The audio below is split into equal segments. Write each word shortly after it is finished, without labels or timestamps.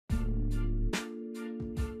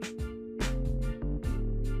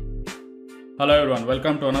Hello everyone,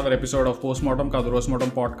 welcome to another episode of postmortem కాదు రోస్మార్టం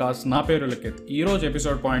podcast. నా పేరు లిఖిత్. ఈ రోజు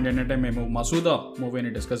ఎపిసోడ్ పాయింట్ ఏంటంటే మేము మసూదా మూవీని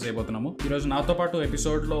డిస్కస్ చేయబోతున్నాము. ఈరోజు నాతో పాటు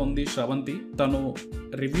ఎపిసోడ్లో ఉంది శ్రవంతి. తను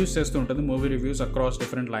రివ్యూస్ చేస్తూ ఉంటుంది, movie reviews across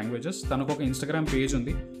different languages. తనకు ఒక ఇన్స్టాగ్రామ్ పేజ్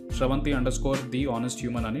ఉంది,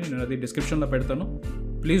 Shravanti_the_honest_human అని. నేను అది డిస్క్రిప్షన్లో పెడతాను,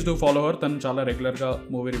 ప్లీజ్ డూ ఫాలో హర్. తను చాలా రెగ్యులర్గా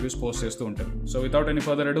మూవీ రివ్యూస్ పోస్ట్ చేస్తూ ఉంటారు. సో వితౌట్ ఎనీ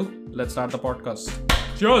ఫర్దర్ అడు, let's start the podcast.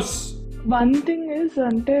 Cheers! One thing is,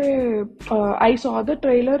 I saw the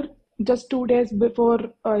trailer just 2 days before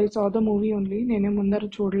I saw the movie only. నేనే ముందర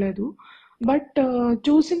చూడలేదు. But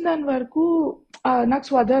చూసిన దాని వరకు నాకు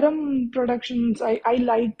స్వధరం productions, I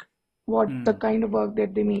like what the kind of work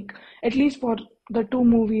that they make. At least for the 2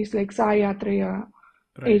 movies like Sai Atreya,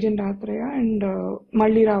 Agent Atreya and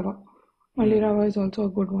Malli Rava. Malli Rava is also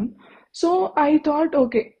a good one. So I thought,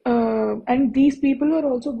 okay, and these people were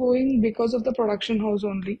also going because of the production house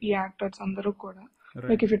only. ఈ actors అందరూ కూడా,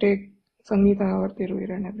 like if you take Sangeeta or Tiruvir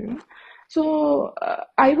and everyone. So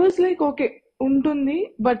I was like, okay, ఉంటుంది.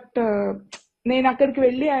 But నేను అక్కడికి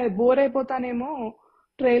వెళ్ళి bore అయిపోతానేమో,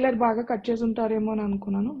 trailer బాగా cut చేసి ఉంటారేమో అని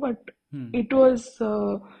అనుకున్నాను. బట్ ఇట్ వాజ్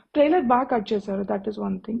ట్రైలర్ బాగా కట్ చేశారు. That is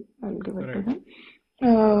one thing I will give it to them.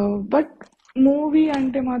 But movie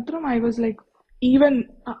అంటే మాత్రం ఐ వాజ్ లైక్ ఈవెన్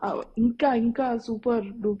ఇంకా సూపర్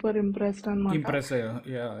డూపర్ ఇంప్రెస్డ్ అన్నమాట.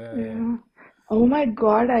 Oh my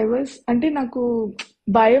god, I was అంటే నాకు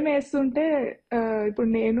భయం వేస్తుంటే, ఇప్పుడు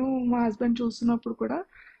నేను మా హస్బెండ్ చూస్తున్నప్పుడు కూడా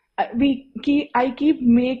I keep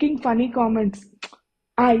making funny comments.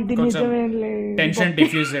 ఇది నిజమేలే, టెన్షన్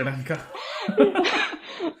డిఫ్యూజ్ చేయడానికి.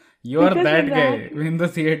 You are that guy in the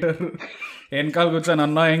theatre. వెనకాల కూర్చొని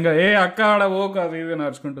అన్నా ఇంకా ఏ అక్క ఆడ ఓ కాదు ఇది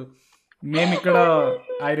నడుచుకుంటూ. మేము ఇక్కడ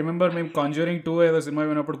ఐ రిమెంబర్ మేము కాంజ్యూరింగ్ 2 ఏదో సినిమా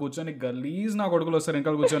విన్నప్పుడు కూర్చొని గలీజ్ నా కొడుకులు వస్తారు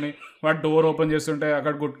వెనకాల కూర్చొని, వాడు డోర్ ఓపెన్ చేస్తుంటే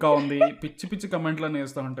అక్కడ గుట్కా ఉంది, పిచ్చి పిచ్చి కమెంట్లని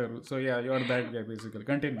వేస్తూ ఉంటారు. So ya, you are that guy basically.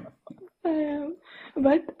 Continue.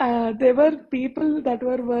 But they were people that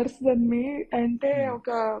were worse than me. అంటే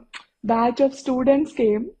ఒక batch of students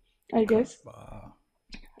came, I guess,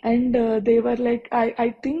 and they were like I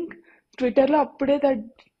think ట్విట్టర్లో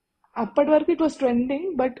అప్పటి వరకు it was trending,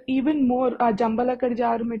 but even more ఆ జంబలకడి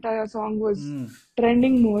జారు మిఠాయి ఆ song was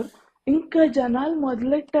trending more. ఇంకా జనాలు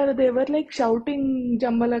మొదలెట్టారు, they were like shouting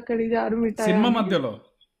Jambalakadi Jaaru Mithai మధ్యలో.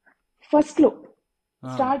 ఫస్ట్ లో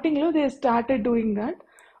స్టార్టింగ్ లో they started doing that,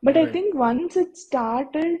 but I think once it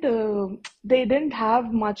started they didn't have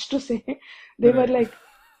much to say. They were like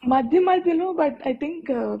మధ్యలో. But I think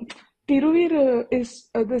Thiruveer is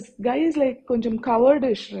this guy is like కొంచెం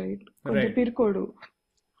cowardish, right, కొంచెం పిరుకోడు.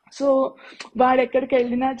 So వాడు ఎక్కడికి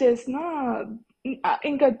వెళ్ళినా చేసినా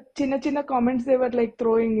ఇంకా చిన్న చిన్న comments they were like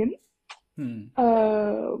throwing in.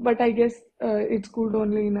 But I guess it's good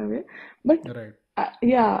only in a way. But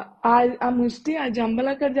ya, ఆ ముష్టి ఆ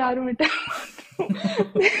Jambalakadi Jaaru Mithai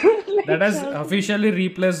that has officially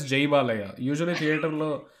replace Jai Balayya. Usually theatre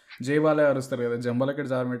లో జై బాలయ్య అరుస్తారు కదా,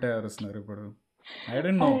 జంబలకర్ జారు మిఠాయి అరుస్తున్నారు ఇప్పుడు. I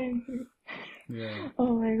don't know. Oh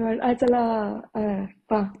my god, అసలు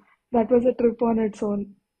that was a trip on its own.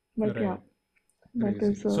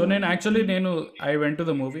 So నేను I went to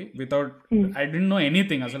the movie without, I don't know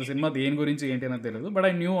anything. అసలు సినిమా దేని గురించి ఏంటి అనేది తెలియదు. But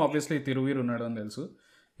I knew obviously Thiruveer ఉన్నాడు అని తెలుసు.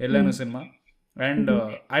 వెళ్ళాను సినిమా అండ్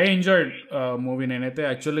ఐ ఎంజాయ్డ్ మూవీ. నేనైతే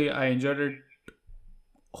actually I enjoyed it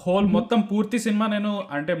whole. మొత్తం పూర్తి సినిమా నేను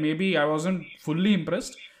అంటే maybe I wasn't fully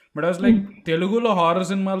impressed, but I was like తెలుగులో హారర్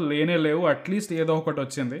సినిమాలు లేవు, అట్లీస్ట్ ఏదో ఒకటి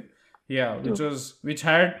వచ్చింది. Ya, which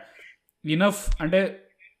had enough. అంటే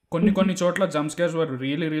కొన్ని చోట్ల jump scares were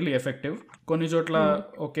really really effective, కొన్ని చోట్ల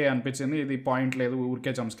ఓకే అనిపించింది ఇది పాయింట్ లేదు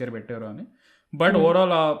ఊరికే జంప్ స్కేర్ పెట్టారు అని. బట్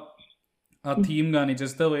ఓవరాల్ ఆ థీమ్ కానీ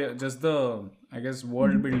just the I guess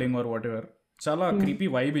world building or whatever చాలా క్రీపీ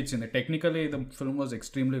వైబ్ ఇచ్చింది. Technically the film was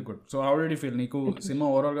extremely good. So how did you feel? నీకు సినిమా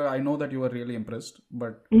ఓవరాల్ గా, I know that you are really impressed,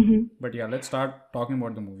 but ya, let's start talking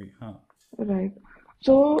about the movie. Right.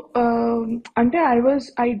 So అంటే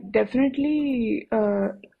I definitely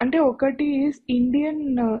అంటే ఒకటి Indian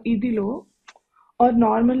ఇదిలో are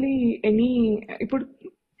normally any, ఇప్పుడు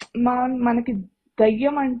మనకి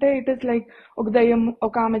దయ్యం అంటే ఇట్ ఇస్ లైక్ ఒక దయ్యం,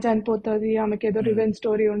 ఒక ఆమె చనిపోతుంది, ఆమెకి ఏదో రివెంజ్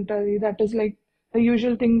స్టోరీ ఉంటుంది. That is like the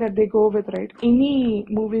usual thing that they go with, right? Any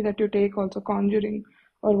movie that you take, also Conjuring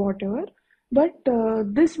or whatever. But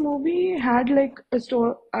this movie had like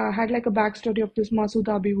a backstory of this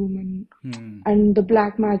Masudabi woman and the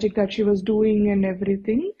black magic that she was doing and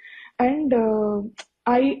everything. And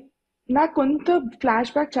na konta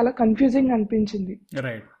flashback chala confusing anpinchindi.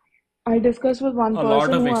 Right. I discussed with one person. A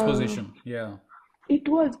lot of exposition. Yeah. It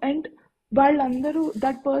was, and వాళ్ళందరూ,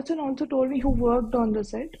 that person also told me who worked on the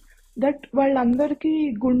set, that వాళ్ళందరికీ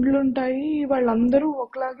గుండ్లు ఉంటాయి, వాళ్ళందరూ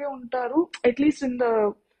ఒకలాగే ఉంటారు, at least in the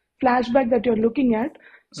flashback that you're looking at.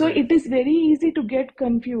 So it is very easy to get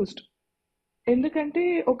confused. ఎందుకంటే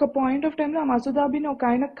ఒక point of టైంలో ఆ మసూదాబిని ఒక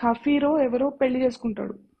ఆయన కఫీరో ఎవరో పెళ్లి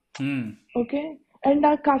చేసుకుంటాడు. ఓకే, అండ్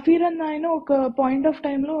ఆ కఫీర్ అన్న ఆయన ఒక పాయింట్ ఆఫ్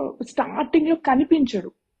టైంలో స్టార్టింగ్ లో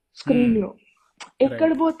కనిపించడు స్క్రీన్ లో.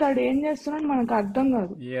 ఎక్కడ పోతాడు, ఏం చేస్తున్నాడు మనకు అర్థం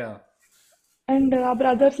కాదు. అండ్ ఆ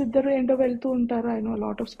బ్రదర్స్ ఇద్దరు ఏంటో వెళ్తూ ఉంటారు. I know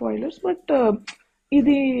lot of spoilers, but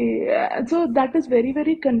ఇది so that is very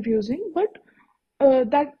very confusing.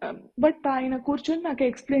 But ఆయన కూర్చొని నాకు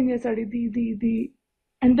ఎక్స్ప్లెయిన్ చేశాడు ఇది ఇది ఇది,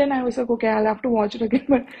 and then I was like okay, I have to watch it again.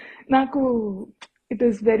 But నాకు it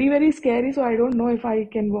is very very scary, so I don't know if I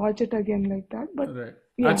can watch it again like that, but right.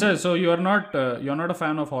 yeah. Acha, so you're not a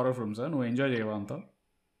fan of horror films, నువ్వు enjoy చేయవా అంతా?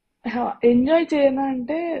 Enjoy చేయనా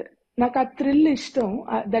అంటే నాకు ఆ thrill ఇష్టం,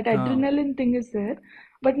 that adrenaline thing is there.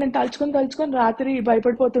 But నేను తలుచుకొని రాత్రి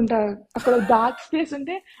భయపడిపోతుంటా. అక్కడ డార్క్ స్పేస్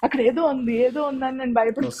ఉంటే అక్కడ ఏదో ఉంది అని నేను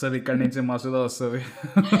వస్తుంది. ఇక్కడ నుంచి మసూదా వస్తుంది,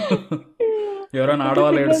 ఎవరైనా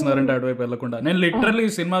ఆడవాళ్ళు ఏడుస్తున్నారంటే అటువైపు వెళ్ళకుండా. నేను లిటరల్లీ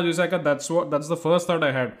ఈ సినిమా చూసాక that's the first thought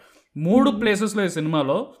I had. 3 ప్లేసెస్లో ఈ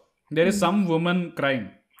సినిమాలో there is some women crime,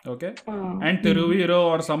 okay, and తిరువీరో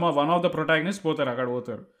are one of the protagonist పోతారు, అక్కడ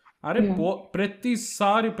పోతారు. అరే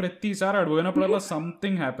ప్రతిసారి అక్కడ పోయినప్పుడల్లా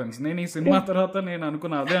సంథింగ్ హ్యాపెన్స్. నేను ఈ సినిమా తర్వాత నేను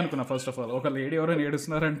అనుకున్నా ఫస్ట్ ఆఫ్ ఆల్, ఒక లేడీ ఎవరైనా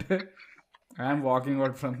ఏడుస్తున్నారంటే I'm walking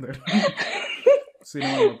out from there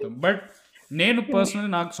cinema మొత్తం. బట్ నేను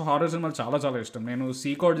పర్సనలీ నాకు హారర్ సినిమాలు చాలా చాలా ఇష్టం. నేను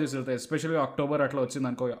సీక్ అవుట్ చేసి వెళ్తాను, ఎస్పెషల్లీ అక్టోబర్ అట్లా వచ్చింది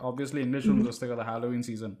అనుకో. ఆబ్వియస్లీ ఇంగ్లీష్ ఫిల్మ్స్ వస్తాయి కదా, Halloween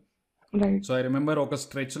season. So I remember ఒక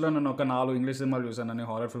స్ట్రెచ్లో నేను ఒక 4 ఇంగ్లీష్ సినిమాలు చూసాను అన్ని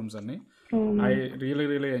హారర్ ఫిల్మ్స్ అన్ని. ఐ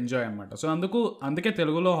రియలీ ఎంజాయ్ అనమాట. సో అందుకే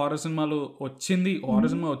తెలుగులో హారర్ సినిమా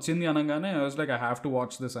వచ్చింది అనగానే I was like I have to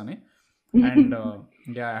watch this అని. And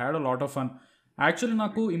I had a lot of fun. Actually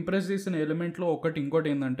నాకు ఇంప్రెస్ చేసిన ఎలిమెంట్లో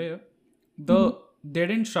ఇంకోటి ఏంటంటే దే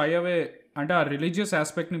డెంట్ షై అవే, అంటే ఆ రిలీజియస్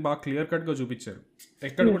ఆస్పెక్ట్ని బాగా క్లియర్ కట్గా చూపించారు.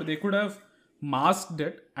 ఎక్కడ కూడా they could have masked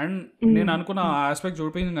it. And నేను అనుకున్న ఆ ఆస్పెక్ట్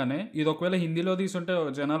చూపించగానే ఇది ఒకవేళ హిందీలో తీసుంటే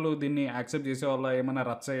జనాలు దీన్ని యాక్సెప్ట్ చేసేవాళ్ళ, ఏమైనా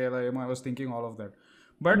రచ్చ అయ్యేదా ఏమో, I was thinking all of that.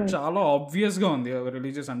 But చాలా ఆబ్వియస్గా ఉంది,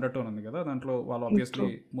 రిలీజియస్ అండర్ టోన్ ఉంది కదా దాంట్లో. వాళ్ళు ఆబ్వియస్లీ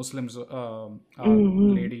ముస్లిమ్స్,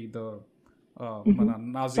 లేడీ మన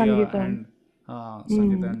నాజియా అండ్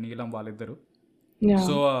సంగీత నీలం వాళ్ళిద్దరు.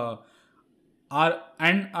 సో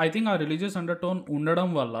అండ్ ఐ థింక్ ఆ రిలీజియస్ అండర్ టోన్ ఉండడం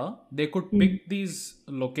వల్ల they could pick these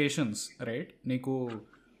locations, right. నీకు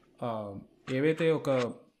ఏవైతే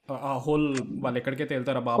ఆ హోల్ వాళ్ళు ఎక్కడికైతే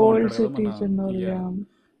వెళ్తారో బాబా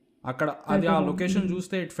అక్కడ, అది ఆ లొకేషన్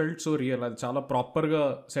చూస్తే ఇట్ ఫెల్ట్ సో రియల్. అది చాలా ప్రాపర్గా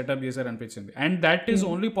సెటప్ చేశారు అనిపించింది. And that is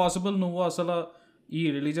only possible నువ్వు అసలు ఈ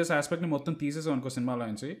రిలీజియస్ ఆస్పెక్ట్ని మొత్తం తీసేసావు అనుకో సినిమాలో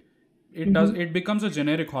నుంచి. It becomes a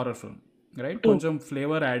generic horror film, right. కొంచెం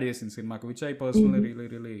ఫ్లేవర్ యాడ్ చేసింది సినిమాకి, which I personally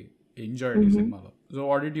really enjoyed ఈ సినిమాలో. So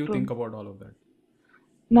what did you think about all of that?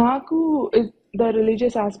 నాకు the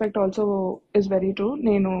religious aspect also is very true.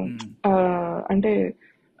 నేను అంటే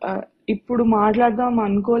ఇప్పుడు మాట్లాడదాం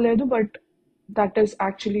అనుకోలేదు, బట్ దట్ ఈస్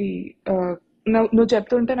యాక్చువల్లీ నువ్వు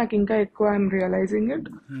చెప్తుంటే నాకు ఇంకా ఎక్కువ ఐఎమ్ రియలైజింగ్ ఇట్.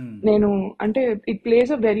 నేను అంటే it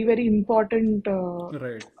place a very very important,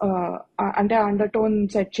 అంటే అండర్ టోన్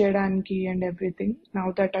సెట్ చేయడానికి and everything. Now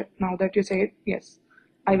that you say it, yes,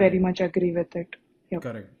 I very much agree with it.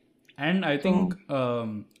 Correct. And I think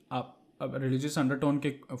religious under టోన్కి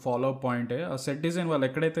follow up పాయింటే ఆ set design. వాళ్ళు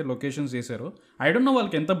ఎక్కడైతే locations చేశారో I don't no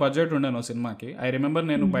వాళ్ళకి ఎంత budget ఉండేనో సినిమాకి. I remember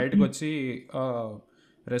నేను బయటకు వచ్చి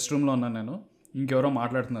రెస్ట్ రూమ్లో ఉన్నాను, నేను ఇంకెవరో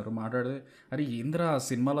మాట్లాడితే అరే ఏంద్రా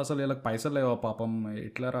సినిమాలో అసలు వీళ్ళకి పైసలు లేవా పాపం,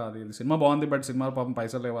 ఎట్లారా అది సినిమా బాగుంది బట్ సినిమాలో పాపం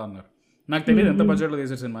పైసలు లేవా అన్నారు. నాకు తెలియదు ఎంత బడ్జెట్లో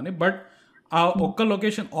తీసారు సినిమాని. బట్ ఆ ఒక్క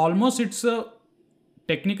లొకేషన్ ఆల్మోస్ట్ ఇట్స్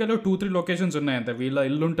టెక్నికల్గా 2-3 లొకేషన్స్ ఉన్నాయి అంతే. వీళ్ళ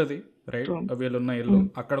ఇల్లు ఉంటుంది, రైట్, వీళ్ళున్న ఇల్లు,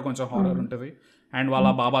 అక్కడ కొంచెం హారర్ ఉంటుంది. అండ్ వాళ్ళ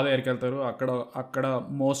బాబా దగ్గరికి వెళ్తారు, అక్కడ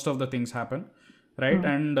most of the things happen, right.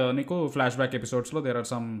 And నీకు ఫ్లాష్ బ్యాక్ ఎపిసోడ్స్లో దేర్ ఆర్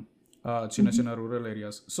సమ్ చిన్న rural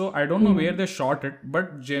areas. So I don't know where they shot it, but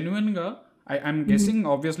జెన్యున్గా ఐఎమ్ గెస్సింగ్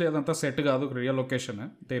ఆబ్వియస్లీ అదంతా సెట్ కాదు, real location.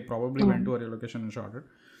 They probably went to real location and shot it,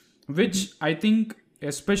 which I think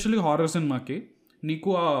especially horror సినిమాకి నీకు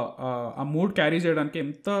ఆ mood carry చేయడానికి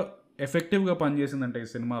ఎంత ఎఫెక్టివ్గా పనిచేసిందంటే ఈ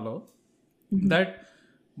సినిమాలో, దట్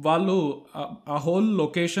వాళ్ళు ఆ హోల్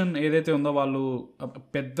లొకేషన్ ఏదైతే ఉందో వాళ్ళు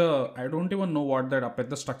పెద్ద, I don't even know what that, ఆ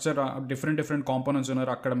పెద్ద స్ట్రక్చర్, డిఫరెంట్ కాంపోనెంట్స్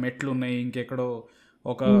ఉన్నారు. అక్కడ మెట్లు ఉన్నాయి, ఇంకెక్కడో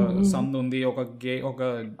ఒక సందు ఉంది, ఒక గేట్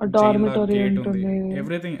ఉంది,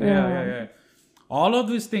 everything, all of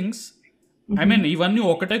these things. I mean ఇవన్నీ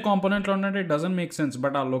ఒకటే కాంపోనెంట్లో ఉన్నట్టు it doesn't make sense.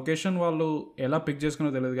 But ఆ లొకేషన్ వాళ్ళు ఎలా పిక్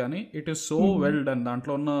చేసుకున్నో తెలియదు, కానీ it is so well done.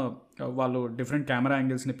 దాంట్లో ఉన్న వాళ్ళు డిఫరెంట్ కెమెరా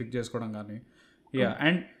యాంగిల్స్ని పిక్ చేసుకోవడం కానీ,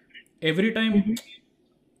 అండ్ ఎవ్రీ టైమ్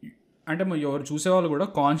అంటే ఎవరు చూసేవాళ్ళు కూడా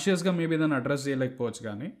కాన్షియస్గా మేబీ దాన్ని అడ్రస్ చేయలేకపోవచ్చు,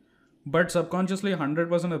 కానీ బట్ సబ్ కాన్షియస్లీ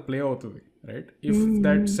 100% అది ప్లే అవుతుంది, right. If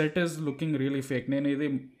that set is looking really fake. నేను ఇది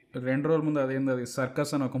 2 రోజుల ముందు అది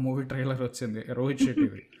సర్కస్ అని ఒక మూవీ ట్రైలర్ వచ్చింది, రోహిత్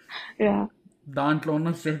శెట్టిది. దాంట్లో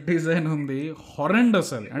ఉన్న సెట్ డిజైన్ ఉంది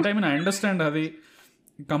హొరెండస్ అది. అంటే ఐ మీన్ ఐ అండర్స్టాండ్ అది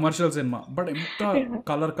కమర్షియల్ సినిమా, బట్ ఎంత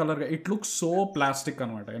కలర్గా ఇట్ లుక్స్ సో ప్లాస్టిక్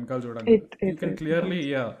అనమాట వెనకాల చూడండి. You can clearly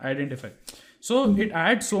identify. So it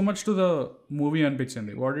add so much to the movie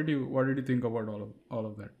అనిపించింది. What did you think about all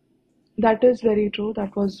of that? That is very true.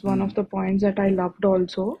 That was one of the points that I loved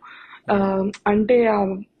also. Ante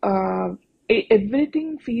everything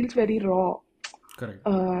feels very raw. Correct.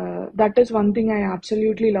 That is one thing I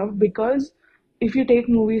absolutely love, because if you take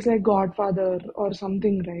movies like Godfather or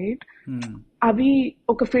something, right? అవి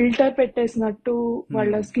ఒక filter పెట్టేసినట్టు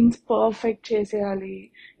వాళ్ళ skins perfect చేసేయాలి,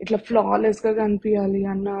 ఇట్లా flawless గా కనిపించాలి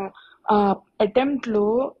అన్న attempt లో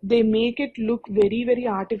they make it look very very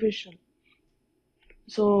artificial.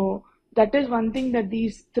 So that is one thing that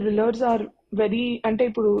these thrillers are very, ante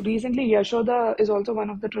ipudu recently Yashoda is also one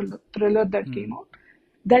of the thriller that came out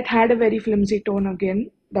that had a very flimsy tone again,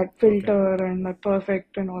 that filter and that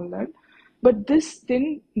perfect and all that. But this thing,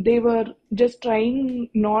 they were just trying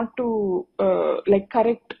not to like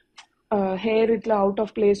correct hair itla out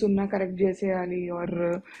of place unna correct cheseyali, or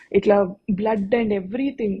itla blood and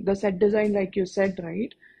everything, the set design like you said,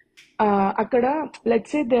 right? అక్కడ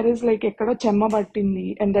let's say there is like ఎక్కడో చెమ్మ పట్టింది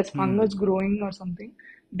and that's fungus growing or something,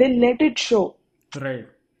 they let it show. Right.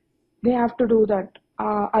 They have to do that.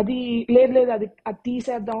 అది లేదు అది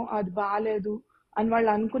తీసేద్దాం, అది బాగాలేదు అని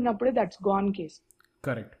వాళ్ళు అనుకున్నప్పుడే that's gone case.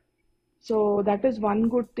 Correct. So that is one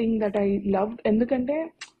good thing that I love, ఎందుకంటే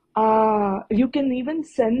you can even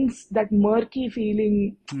sense that మర్కీ feeling,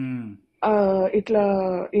 ఇట్లా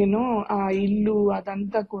యూనో ఆ ఇల్లు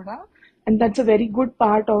అదంతా కూడా. And that's a very good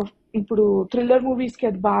part of ఇప్పుడు థ్రిల్లర్ మూవీస్ కి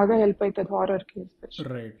అది బాగా హెల్ప్ అవుతుంది, హారర్ కి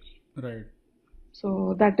especially. Right. So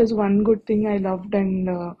that is one good thing I loved. And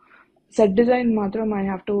set design మాత్రం I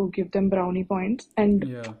have to give them brownie points. And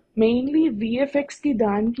mainly VFX కి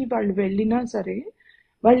దానికి వాళ్ళు వెళ్ళినా సరే,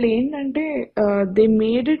 వాళ్ళు ఏంటంటే they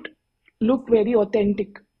made it look very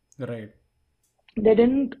authentic. Right. They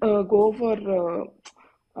didn't go for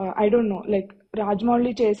I don't know, like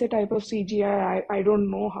Rajmouli chese type of CGI. I don't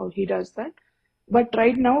know how he does that, but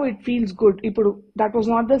right now it feels good. Ipudu that was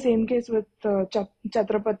not the same case with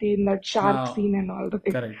Chhatrapati in that shark scene and all that.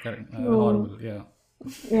 Correct. Horrible.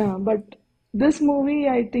 Yeah, but this movie,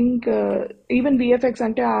 I think even VFX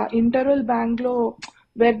ante interval bank lo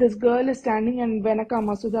where this girl is standing and venaka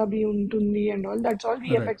Masuda bhi untundi and all, that's all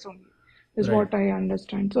VFX only. Is right. What I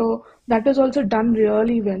understand. So that is also done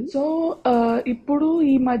really well. So ఇప్పుడు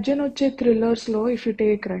ఈ మధ్యన వచ్చే thrillers లో if you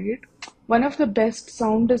take, right, one of the best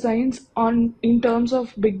sound designs on in terms of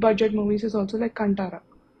big budget movies is also like Kantara.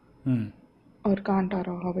 Or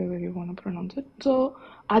Kantara, however you want to pronounce it. So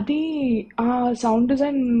అది ఆ sound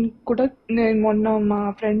design కూడా నేను మొన్న మా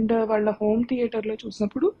friend వాళ్ళ home theatre లో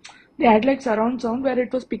చూసినప్పుడు they had like surround sound where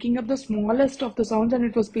it was picking up the smallest of the sounds and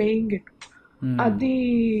it was playing it. అది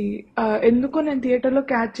ఎందుకో నేను థియేటర్ లో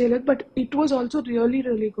క్యాచ్ చేయలేదు, but it was also really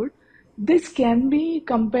really good. This can be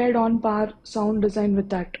compared on par sound design with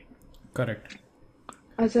that. Correct.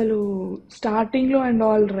 అసలు starting లో and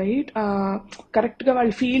all right, correct గా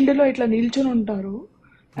వాళ్ళు field లో ఇట్లా నిల్చుని ఉంటారు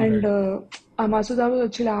అండ్ ఆ మసూదాబు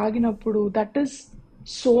వచ్చి ఆగినప్పుడు that is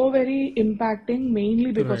so very impacting,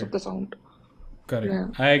 mainly because of the sound.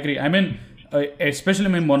 Correct. I agree. I mean especially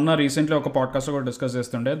మేము మొన్న రీసెంట్లీ ఒక పాడ్కాస్ట్ కూడా డిస్కస్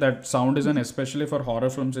చేస్తుండే that sound design especially for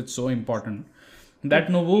horror films it's so important that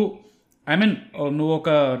నువ్వు నువ్వు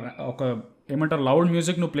ఒక ఏమంటారు లౌడ్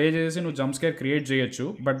మ్యూజిక్ నువ్వు ప్లే చేసి నువ్వు జంప్ స్కేర్ క్రియేట్ చేయొచ్చు,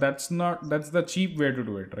 but that's the cheap way to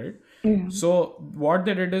do it, right? So what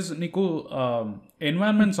that it is, నీకు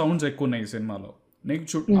environment sounds ఎక్కువ ఉన్నాయి ఈ సినిమాలో.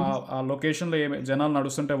 నీకు ఆ లొకేషన్లో జనాలు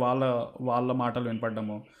నడుస్తుంటే వాళ్ళ మాటలు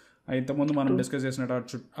వినపడ్డము. ఇంతకుముందు మనం డిస్కస్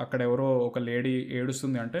చేసినట్టు అక్కడ ఎవరో ఒక లేడీ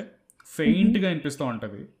ఏడుస్తుంది అంటే ఫెయింట్గా వినిపిస్తూ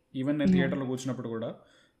ఉంటుంది. ఈవెన్ నేను థియేటర్లో కూర్చున్నప్పుడు కూడా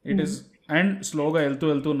ఇట్ ఈస్, అండ్ స్లోగా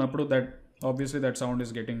వెళ్తూ ఉన్నప్పుడు that obviously that sound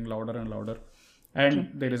is getting louder and louder and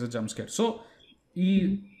there is a jump scare. So ఈ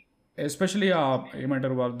ఎస్పెషలీ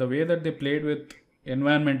ఏమంటారు వాళ్ళు the way that they played with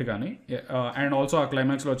environment కానీ అండ్ ఆల్సో ఆ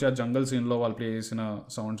క్లైమాక్స్లో వచ్చి ఆ జంగల్ సీన్లో వాళ్ళు ప్లే చేసిన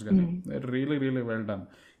సౌండ్స్ కానీ రియలీ రియలీ వెల్ డన్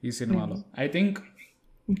ఈ సినిమాలో I think.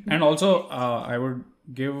 And also I would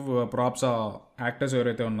give props ఆ యాక్టర్స్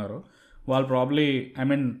ఎవరైతే ఉన్నారో వాళ్ళు ప్రాబ్లీ ఐ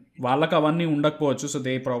మీన్ వాళ్ళకి అవన్నీ ఉండకపోవచ్చు. So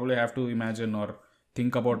they probably have to imagine or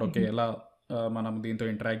think about okay ఎలా మనం దీంతో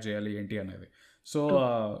ఇంటరాక్ట్ చేయాలి ఏంటి అనేది.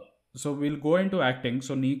 So will go in to acting.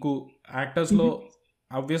 So నీకు యాక్టర్స్లో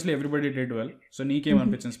obviously everybody did well. So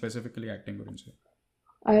నీకేమనిపించింది స్పెసిఫికలీ యాక్టింగ్ గురించి?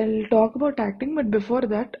 I'll talk about acting, but before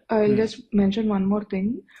that, I'll just mention one more thing.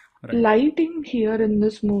 Right. Lighting here in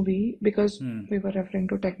this movie, because we were referring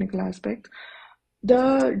to technical aspects, the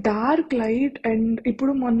dark light, and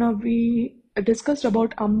ipudu monna we discussed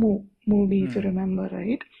about Ammu movie, if you remember,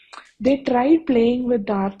 right? They tried playing with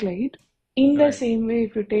dark light. In the right same way,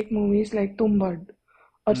 if you take movies like Tumbad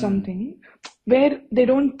or something, where they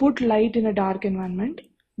don't put light in a dark environment,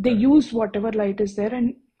 they correct use whatever light is there, and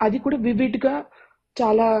అది కూడా vivid గా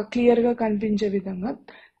చాలా clear గా కనిపించే విధంగా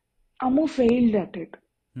Amu failed at it.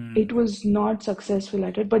 It was not successful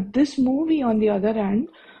at it. But this movie, on the other hand,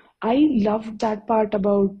 I loved that part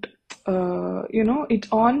about, it's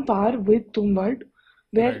on par with Tumbad,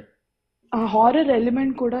 where right a horror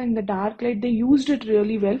element kuda in the dark light, they used it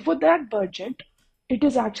really well. For that budget, it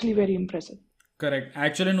is actually very impressive. Correct.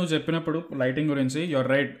 Actually నువ్వు చెప్పినప్పుడు lighting గురించి your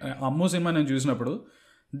right. Ammu cinema నేను చూసినప్పుడు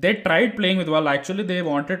they tried playing with వాళ్ళు. Actually they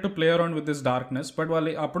wanted to play around with this darkness, but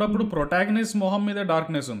వాళ్ళు అప్పుడప్పుడు protagonist మొహం మీద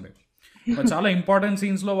డార్క్నెస్ ఉంది. చాలా ఇంపార్టెంట్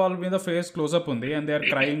సీన్స్లో వాళ్ళ మీద ఫేస్ క్లోజ్అప్ ఉంది and they are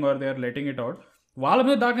crying or they are letting it out. వాళ్ళ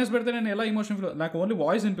మీద డార్క్నెస్ పెడితే నేను ఎలా ఇమోషన్ ఫీల్, నాకు ఓన్లీ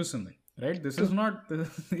వాయిస్ వినిపిస్తుంది. రైట్, దిస్ ఇస్ నాట్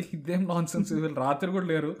ఇదేం నాన్ సెన్స్. వీళ్ళు రాత్రి కూడా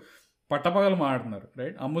లేరు, పట్టపగలు మాట్లాడుతున్నారు.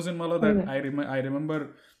 రైట్, అమ్ము సినిమాలో దట్ ఐ రిమెంబర్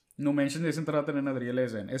నువ్వు మెన్షన్ చేసిన తర్వాత నేను అది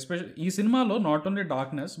రియలైజ్ అయ్యాను. ఎస్పెషల్ ఈ సినిమాలో నాట్ ఓన్లీ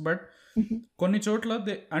డార్క్నెస్ బట్ కొన్ని చోట్ల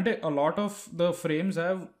అంటే a lot of the frames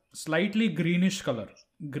have slightly greenish colour,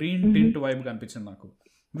 green tint vibe కనిపించింది నాకు.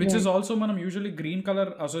 విచ్ ఇస్ ఆల్సో మనం యూజువలీ గ్రీన్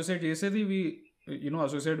కలర్ అసోసియేట్ చేసేది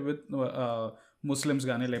అసోసియేట్ విత్ ముస్లిమ్స్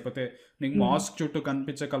కానీ లేకపోతే నీకు మాస్క్ చుట్టూ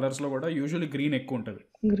కనిపించే కలర్స్లో కూడా యూజువలీ గ్రీన్ ఎక్కువ ఉంటుంది.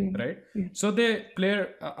 రైట్, సో దే ప్లే,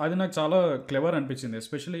 అది నాకు చాలా క్లెవర్ అనిపించింది.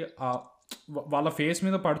 ఎస్పెషలీ వాళ్ళ ఫేస్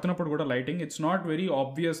మీద పడుతున్నప్పుడు కూడా lighting it's not very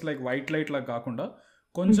obvious like white light లాగా కాకుండా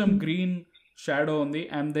కొంచెం గ్రీన్ షాడో ఉంది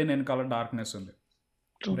అండ్ దెన్ వెనకాల డార్క్నెస్ ఉంది.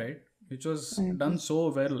 Right, which was done so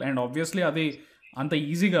well. And obviously అది అంత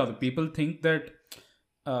ఈజీ కాదు. People think that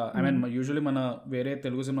I mean usually మన వేరే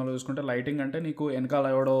తెలుగు సినిమాలో చూసుకుంటే లైటింగ్ అంటే నీకు వెనకాల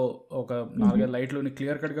ఎవడో ఒక 4-5 లైట్లు నీకు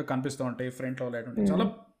క్లియర్ కట్గా కనిపిస్తూ ఉంటాయి, ఫ్రంట్లో లైట్ ఉంటాయి, చాలా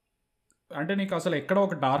అంటే నీకు అసలు ఎక్కడ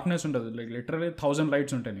ఒక డార్క్నెస్ ఉంటుంది, లైక్ లిటరలీ 1000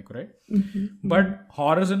 లైట్స్ ఉంటాయి నీకు. రైట్, బట్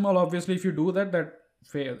హారర్ సినిమాలో obviously if you do that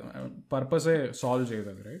purpose solve చేయదు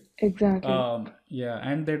అది. Right, Exactly. Yeah,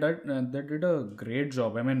 and they did a great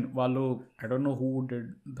job. I mean వాళ్ళు, I don't know who did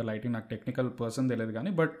the lighting, నాకు technical person తెలియదు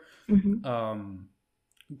కానీ but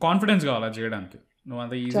confidence కావాలి అది చేయడానికి. నువ్వు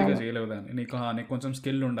అంత ఈజీగా చేయలేవు దాన్ని, నీకు కొంచెం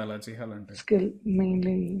స్కిల్ ఉండాలి అది చేయాలంటే. Skill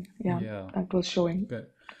mainly, yeah, Yeah. that was showing.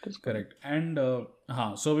 Correct. And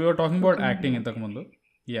so we were talking about acting ఇంతకు ముందు.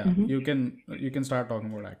 Yeah, you can start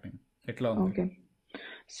talking about acting. ఎట్లా ఉంది? Okay.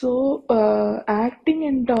 So, acting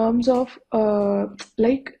in terms of,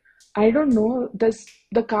 like, I don't know,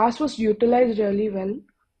 the cast was utilized really well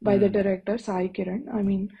by the director, Sai Kiran. I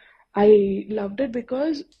mean, I loved it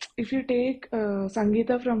because if you take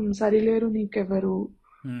Sangeeta from Sarileru Neekevaru,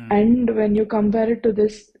 and when you compare it to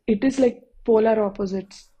this, it is like polar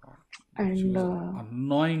opposites. And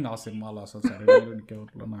annoying ఆ సినిమాలో అసలు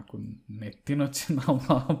సరిగ్గా నాకు నెత్తినొచ్చింది.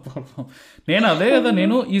 నేను అదే కదా,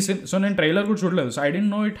 నేను నేను ట్రైలర్ కూడా చూడలేదు. So I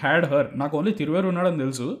don't know it had her. నాకు ఓన్లీ తిరువేరు ఉన్నాడని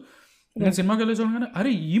తెలుసు. నేను సినిమాకి వెళ్ళి చూడగానే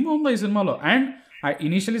అరే ఈమె ఉందా ఈ సినిమాలో. అండ్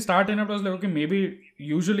ఇనిషియలీ స్టార్ట్ అయినప్పుడు అసలు ఓకే మేబీ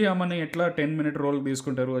యూజువలీ ఆమెని ఎట్లా 10-minute రోల్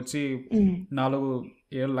తీసుకుంటారు, వచ్చి 4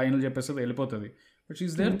 లైన్లు చెప్పేస్తే వెళ్ళిపోతుంది. But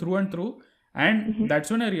she's there through and through. And that's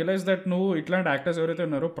when I realise that నువ్వు ఇట్లాంటి యాక్టర్స్ ఎవరైతే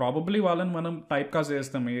ఉన్నారో ప్రాబబ్లీ వాళ్ళని మనం టైప్ కాస్ట్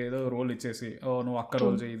చేస్తాం ఏదో రోల్ ఇచ్చేసి, ఓ నువ్వు అక్క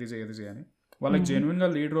రోల్ చేయి, ఇది చేయి, ఇది చేయని. వాళ్ళకి జెన్యున్ గా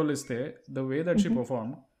లీడ్ రోల్ ఇస్తే the way that she perform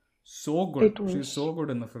so good, she so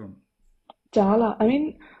good in the film. చాలా, I mean,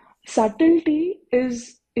 subtlety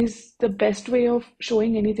is the best way of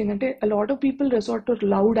showing anything. Ante a lot of people resort to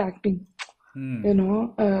loud acting,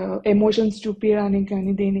 emotions చూపించడానికి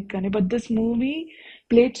కానీ దేనికి కానీ. But this movie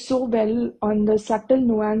played so well on the subtle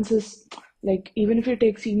nuances. Like even if you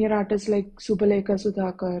take senior artists like Subhalekha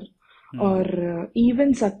Sudhakar or even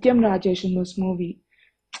Satyam Rajesh in this movie,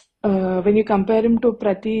 when you compare him to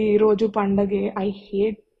Prati Roju Pandage, I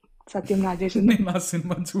hate Satyam Rajesh. నేను ఆ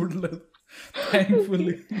cinema చూడలేదు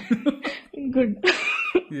thankfully. Good.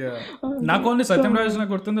 Yeah, నాకు only Satyam Rajesh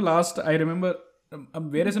నాకు గుర్తుంది. Last I remember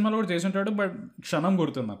వేరే సినిమాలో కూడా చేసి ఉంటాడు బట్ క్షణం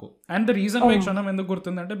గుర్తుంది నాకు. అండ్ ద రీజన్ వై క్షణం ఎందుకు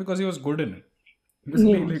గుర్తుంది అంటే because he was good in it.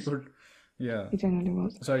 Really good. Yeah. It generally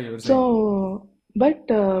was. Sorry, you were saying. So, but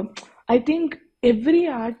I think every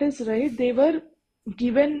artist, right, they were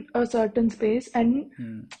given a certain space and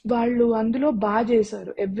వాళ్ళు అందులో బాగా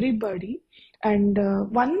చేశారు everybody. And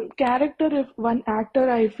one character, if one actor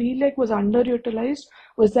I feel like was underutilized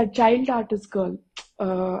was that child artist girl.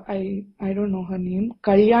 I don't know her name,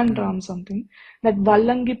 Kalyan Ram something. That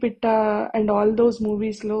Vallangi Pitta and all those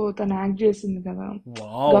movies lo than act చేసింది కదా.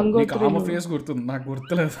 Wow, నీకు ఆమె face గుర్తుంది, నాకు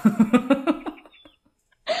గుర్తులేదు.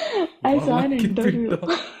 I saw an interview.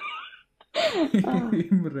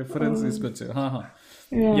 Reference తీసుకొచ్చా.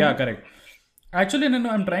 Yeah, correct. Actually నేను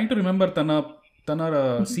I'm trying to remember తన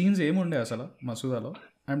సీన్స్ ఏముండే అసలు మసూదాలో.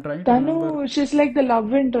 I'm trying to remember. She's like the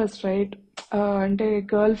love interest, right? అంటే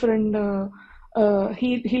girlfriend,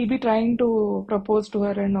 he'll be trying to propose to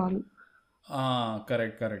her and all.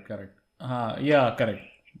 Correct. Yeah, correct.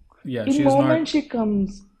 Yeah, In she's not. moment she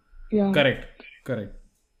comes. Yeah. Correct.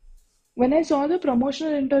 When I saw the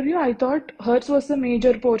promotional interview, I thought hers was the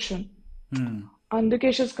major portion.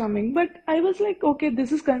 Andikesh is coming, but I was like, okay, this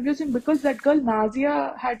is confusing because that girl Nazia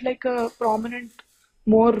had like a prominent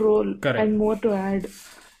more role Correct. and more to add.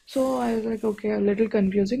 So I was like, okay, a little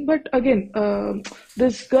confusing. But again,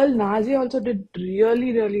 this girl Nazia also did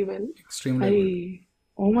really, really well. Extremely good.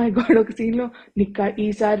 Oh my God, ఒక scene లో నీకు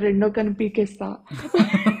ఈసారి రెండో కన్ను పీకేస్తా.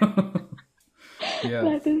 Yeah.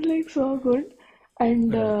 That is like so good.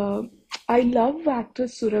 And I love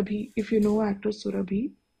actress Surabhi, if you know actress Surabhi.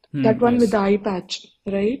 That one yes. with the eye patch,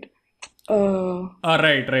 right?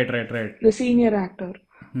 Right. The senior actor.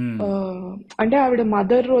 అంటే ఆవిడ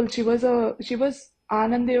mother role, she was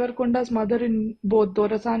Anand Devarkonda's mother in both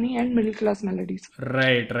Dorasani and Middle Class Melodies.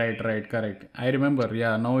 Right. Correct. I remember.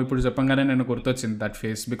 Yeah, now ఇప్పుడు చెప్పంగానే నేను గుర్తొచ్చింది that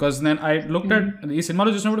face because then I looked at ఈ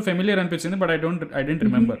సినిమాలో చూసినప్పుడు familiar అనిపించింది, but I didn't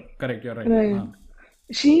remember. Correct, you're right. Right.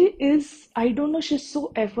 She is, I don't know, she's so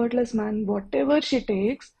effortless, man. Whatever she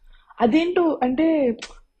takes, అదేంటో అంటే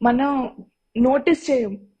మనం నోటీస్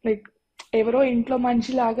చేయం. లైక్ ఎవరో ఇంట్లో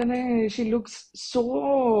మనిషి లాగానే she looks so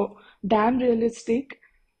damn realistic.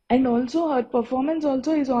 And also her performance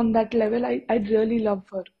also is on that level. I really love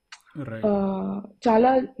her. Right.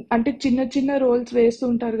 చాలా అంటే చిన్న చిన్న రోల్స్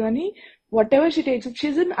వేస్తుంటారు కానీ whatever she takes.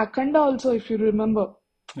 She's in Akhanda also, if you remember.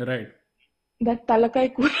 Right. That తలకాయ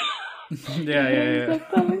కూర.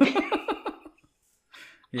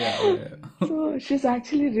 Yeah. So she's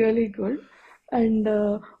actually really good. And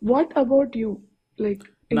what about you, like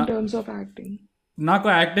in terms of acting? నాకు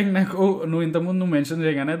నువ్వు ఇంతకుముందు మెన్షన్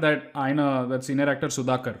చేయగానే దట్ సీనియర్ యాక్టర్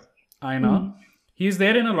సుధాకర్, ఆయన he's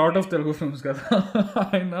there in a lot of Telugu films కదా.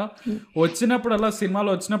 ఆయన సినిమాలో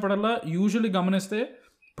వచ్చినప్పుడల్లా యూజువల్లీ గమనిస్తే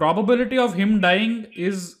probability of him dying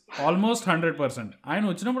is almost 100%. ఆయన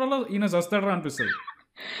వచ్చినప్పుడల్లా ఈయన చస్తాడరా అనిపిస్తుంది.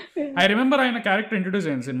 ఐ రిమెంబర్ ఆయన క్యారెక్టర్ ఇంట్రడ్యూస్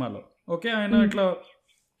అయింది సినిమాలో. ఓకే, ఆయన ఇట్లా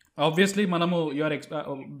ఆబ్వియస్లీ మనము యూఆర్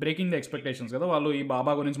బ్రేకింగ్ ద ఎక్స్పెక్టేషన్స్ కదా. వాళ్ళు ఈ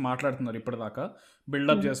బాబా గురించి మాట్లాడుతున్నారు ఇప్పటిదాకా,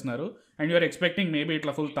 బిల్డప్ చేస్తున్నారు, అండ్ యూఆర్ ఎక్స్పెక్టింగ్ మేబీ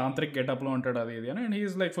ఇట్లా ఫుల్ తాంత్రిక్ గెటప్లో ఉంటాడు అది ఇది అని. అండ్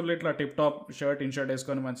హీఈస్ లైక్ ఫుల్ ఇట్లా టిప్ టాప్ షర్ట్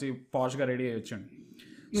వేసుకొని మంచి పాష్గా రెడీ అయ్యి వచ్చాడు.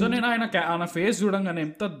 సో నేను ఆయన ఫేస్ చూడంగానే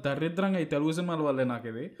ఎంత దరిద్రంగా, ఈ తెలుగు సినిమాల వల్లే నాకు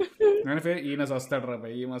ఇది, ఆయన ఫేస్ ఈయన వస్తాడు రా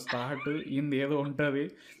భయ్, ఈమె స్టార్ట్ ఈయన ఏదో ఉంటుంది,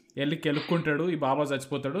 వెళ్ళి కెలుక్కుంటాడు, ఈ బాబా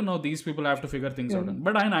చచ్చిపోతాడు, no these people have to figure things out.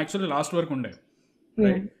 But ఆయన యాక్చువల్లీ లాస్ట్ వరకు ఉండే,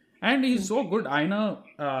 right? And he so good.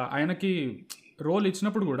 ఆయనకి రోల్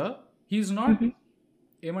ఇచ్చినప్పుడు కూడా హీఈస్ నాట్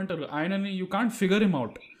ఏమంటారు, ఆయనని you can't figure him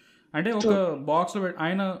out. అంటే ఒక బాక్స్లో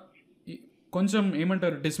ఆయన కొంచెం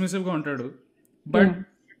ఏమంటారు డిస్మిసివ్గా ఉంటాడు, బట్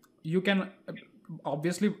యూ కెన్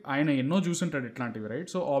ఆబ్వియస్లీ ఆయన ఎన్నో చూసుంటాడు ఇట్లాంటివి, right?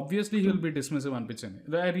 So obviously he will be dismissive అనిపించింది.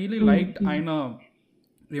 ఐ రియలీ లైక్ ఆయన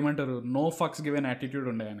ఏమంటారు నో ఫక్స్ గివెన్ యాటిట్యూడ్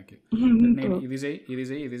ఉండే ఆయనకి. నేను ఇది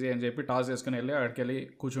చేయి అని చెప్పి టాస్ చేసుకుని వెళ్ళి అక్కడికి వెళ్ళి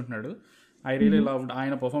కూర్చుంటున్నాడు. ఐ రియలీ లవ్డ్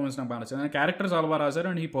ఆయన పర్ఫార్మెన్స్. నాకు బాగా నచ్చింది. ఆయన క్యారెక్టర్ చాలా బాగా రాశారు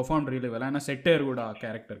and he perform really well. ఆయన సెట్ అయ్యారు కూడా ఆ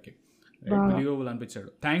క్యారెక్టర్కి, బిలీవబుల్ అనిపించాడు.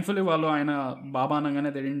 థ్యాంక్ఫుల్లీ వాళ్ళు ఆయన బాబా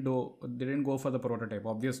అనగానే they didn't go for the prototype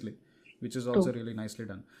obviously, which is also really nicely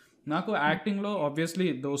done. నాకు యాక్టింగ్లో obviously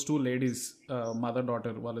those two ladies, mother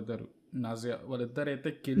daughter, వాళ్ళిద్దరు నాజియా, వాళ్ళిద్దరు అయితే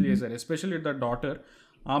కిల్ చేశారు. ఎస్పెషల్లీ ద డాటర్,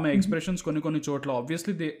 ఆమె ఎక్స్ప్రెషన్స్ కొన్ని చోట్ల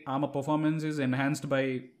ఆబ్వియస్లీ ఆమె performance is enhanced by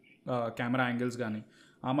camera angles. కానీ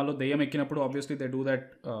ఆమెలో దెయ్యం ఎక్కినప్పుడు obviously they do that,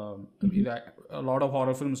 lot of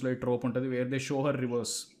horror ఫిల్మ్స్లో ఈ ట్రోప్ ఉంటుంది where they show her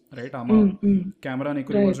reverse, right? ఆమె కెమెరా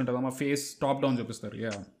నీకు రివర్స్ ఉంటుంది, ఆమె ఫేస్ టాప్ డౌన్ చూపిస్తారు.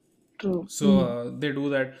 Yeah, so they do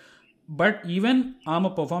that. But even ఆమె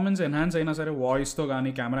పర్ఫార్మెన్స్ ఎన్హాన్స్ అయినా సరే వాయిస్తో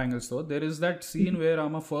కానీ కెమెరా యాంగిల్స్తో, there is that scene where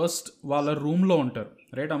ఆమె ఫస్ట్ వాళ్ళ రూమ్లో ఉంటారు,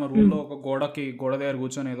 రైట్? ఆమె రూమ్లో ఒక గోడ దగ్గర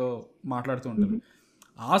కూర్చొని ఏదో మాట్లాడుతూ ఉంటుంది.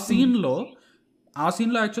 ఆ సీన్లో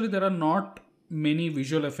actually there are not many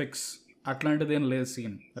visual effects, అట్లాంటిది ఏం లేదు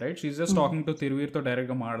scene, right? She is just talking to తిరువీర్తో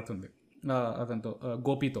డైరెక్ట్గా మాట్లాడుతుంది, అతనితో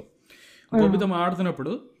గోపితో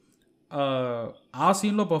మాట్లాడుతున్నప్పుడు ఆ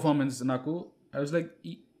సీన్లో పర్ఫార్మెన్స్ నాకు I was like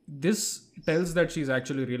this tells that she's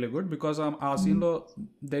actually really good, because ఆ సీన్లో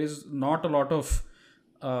there is not a lot of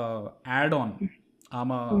add on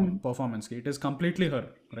ఆమె పర్ఫార్మెన్స్కి. It is completely her,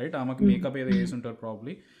 right? ఆమెకు మేకప్ ఏదో వేసి ఉంటారు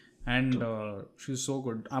probably, and she's so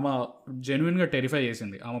good. ఆమె జెన్యున్గా టెరిఫై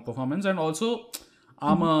చేసింది ఆమె పర్ఫార్మెన్స్. అండ్ ఆల్సో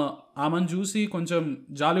ఆమెను చూసి కొంచెం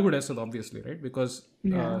జాలి కూడా వేస్తుంది obviously, right? Because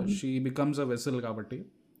she becomes a vessel కాబట్టి.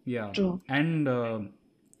 Yeah, and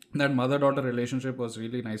that mother daughter relationship was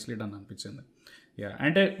really nicely done అనిపించింది. యా,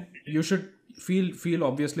 అంటే you should feel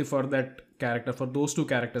obviously for that character, for those two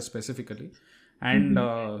characters specifically. And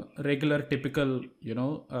regular typical you know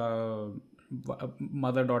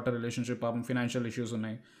mother daughter relationship, financial issues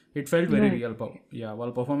ఉన్నాయి. It felt very real. Yeah,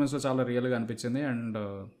 వాళ్ళ పర్ఫార్మెన్స్లో చాలా రియల్గా అనిపించింది. And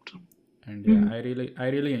I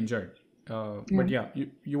really enjoyed but yeah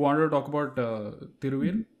you want to talk about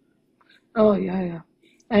Thiruveer. Oh, yeah, yeah.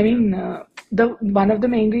 I mean, the one of the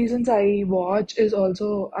main reasons I watched also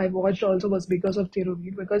was because of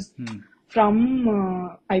Tiruvir, because from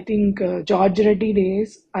I think George Reddy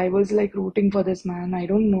days, I was like rooting for this man. I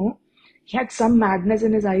don't know. He had some madness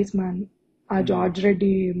in his eyes, man. George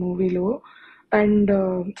Reddy movie lo, and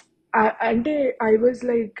I was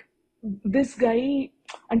like, this guy,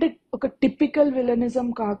 అంటే ఒక typical villainism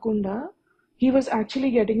కాకుండా, he was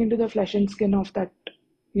actually getting into the flesh and skin of that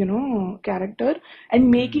character and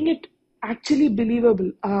making it actually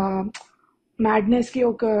believable. Madness కి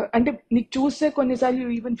ఒక అంటే నీకు చూస్తే కొన్నిసార్లు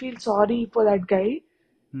you even feel sorry for that guy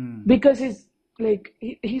because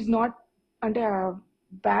he's not అంటే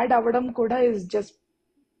బ్యాడ్ అవ్వడం కూడా is just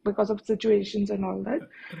because of situations and all that.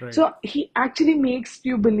 Right. So he actually makes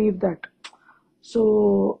you believe that. So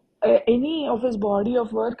any of his body of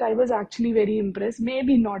work, I was actually very impressed.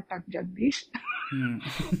 Maybe not Tak Jagdish.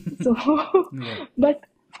 So, but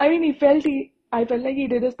I mean, I felt like he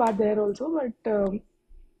did his part there also. But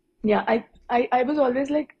yeah, I was always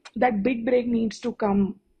like, that big break needs to come,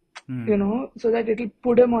 so that it'll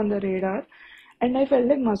put him on the radar. And I felt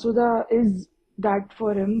like Masuda is that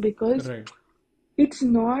for him, because Right. it's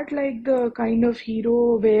not like the kind of hero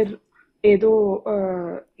where ఏదో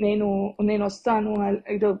నేను వస్తాను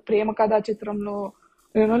ఏదో ప్రేమ కథా చిత్రంలో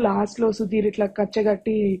last లో సుధీర్ ఇట్లా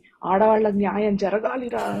కచ్చగట్టి ఆడవాళ్ళకి న్యాయం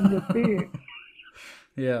జరగాలిరా అని చెప్పి.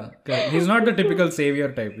 Yeah, correct. He's not the typical savior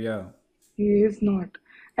type. Yeah. He is not.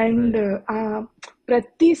 And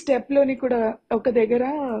ప్రతి స్టెప్ లోని కూడా ఒక దగ్గర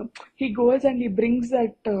he goes and he brings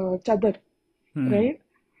that chadar, right?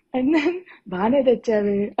 And then బానే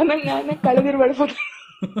తెచ్చావే అనగానే కళ్ళెదిరి పడిపోతాయి.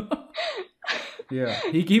 Yeah,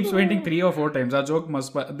 he keeps fainting 3 or 4 times. That joke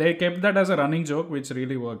they kept that as a running joke, which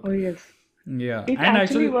really worked. Oh yes. Yeah. It And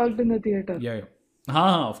actually worked in the theater. Yeah.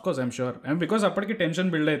 Of course, I'm sure. And because అప్పటికి tension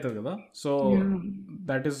build అవుతుంది కదా, so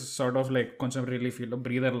that is sort of like కొంచెం relief feel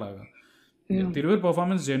breather లాగా. Thiruveer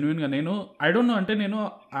performance genuine గా నేను I don't no, అంటే నేను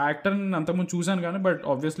ఆ యాక్టర్ని అంతకుముందు చూశాను కానీ బట్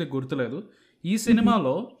ఆబ్వియస్లీ గుర్తులేదు. ఈ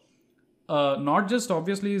సినిమాలో not just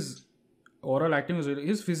obviously his overall acting,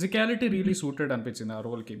 his physicality really suited అనిపించింది ఆ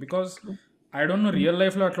రోల్కి. Because I don't no real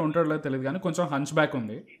లైఫ్లో అట్లా ఉంటాడో లేదో తెలియదు కానీ కొంచెం హంచ్ బ్యాక్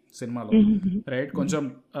ఉంది సినిమాలో, రైట్? కొంచెం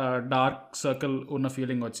డార్క్ సర్కిల్ ఉన్న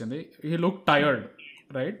ఫీలింగ్ వచ్చింది. He look tired,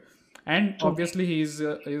 right? And obviously is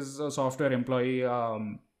software employee.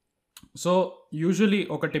 So usually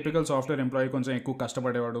ఒక టిపికల్ సాఫ్ట్వేర్ ఎంప్లాయీ కొంచెం ఎక్కువ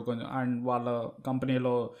కష్టపడేవాడు కొంచెం, అండ్ వాళ్ళ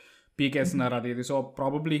కంపెనీలో పీకేస్తున్నారు అది ఇది. So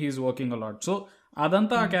probably he's working allot. So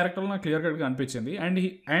అదంతా ఆ క్యారెక్టర్లో నాకు క్లియర్ కట్గా అనిపించింది.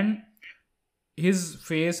 And his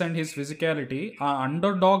face and his physicality ఆ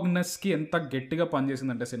అండర్ డాగ్నెస్కి ఎంత గట్టిగా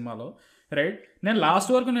పనిచేసిందంటే సినిమాలో, రైట్? నేను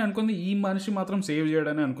లాస్ట్ వరకు నేను అనుకుంది ఈ మనిషి మాత్రం సేవ్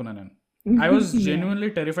చేయడని అనుకున్నాను నేను. I was genuinely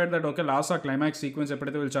terrified that okay last ఆ క్లైమాక్స్ సీక్వెన్స్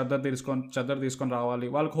ఎప్పుడైతే వీళ్ళు చద్దర్ తీసుకొని రావాలి,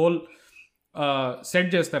 వాళ్ళకి హోల్ సెట్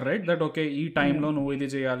చేస్తారు, రైట్? దట్ ఓకే ఈ టైంలో నువ్వు ఇది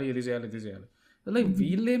చేయాలి ఇది చేయాలి ఇది చేయాలి. లైక్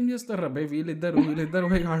వీళ్ళు ఏం చేస్తారు అబ్బాయి, వీళ్ళిద్దరు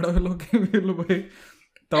పోయి అడవిలోకి వీళ్ళు పోయి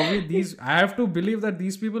తవ్వి I have to believe that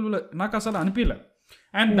these people నాకు అసలు అనిపించలే.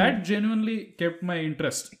 And that genuinely kept my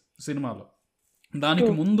interest సినిమాలో.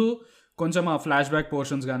 దానికి ముందు కొంచెం ఆ ఫ్లాష్ బ్యాక్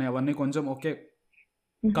పోర్షన్స్ కానీ అవన్నీ కొంచెం ఓకే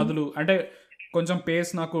కథలు అంటే కొంచెం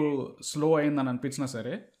పేస్ నాకు స్లో అయిందని అనిపించినా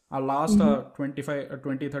సరే, ఆ లాస్ట్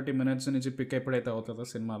 20-30 minutes నుంచి పిక్ ఎప్పుడైతే అవుతుందో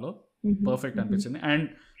సినిమాలో పర్ఫెక్ట్ అనిపించింది. And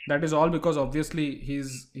that is all because obviously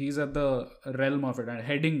he's at the realm of it and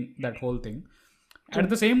heading that whole thing. At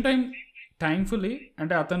the same time thankfully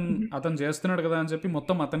అంటే అతను చేస్తున్నాడు కదా అని చెప్పి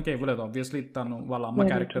మొత్తం అతనికి ఇవ్వలేదు. ఆబ్వియస్లీ తను వాళ్ళ అమ్మ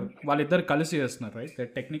క్యారెక్టర్ వాళ్ళిద్దరు కలిసి చేస్తున్నారు, right?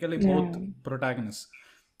 Technically both protagonist,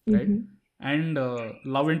 right? And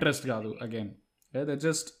love interest కాదు అగైన్,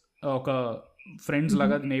 జస్ట్ ఒక ఫ్రెండ్స్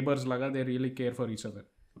లాగా నైబర్స్ లాగా they really care for each other,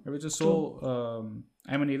 which is so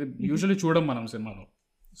I mean ఇది యూజువలీ చూడం మనం సినిమాలో.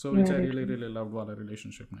 So which I really love వాళ్ళ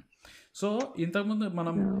రిలేషన్షిప్ని. సో ఇంతకుముందు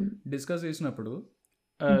మనం డిస్కస్ చేసినప్పుడు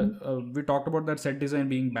we talked about that set design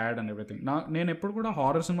being bad and everything. నేను ఎప్పుడు కూడా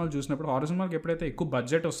హారర్ సినిమాలు చూసినప్పుడు, హారర్ సినిమాకి ఎప్పుడైతే ఎక్కువ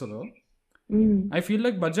బడ్జెట్ వస్తుందో ఐ ఫీల్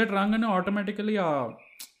లైక్ బడ్జెట్ రాగానే ఆటోమేటికలీ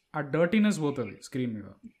ఆ డర్టీనెస్ పోతుంది స్క్రీన్ మీద.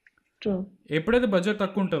 ఎప్పుడైతే బడ్జెట్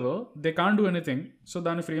తక్కువ ఉంటుందో they can't do anything. So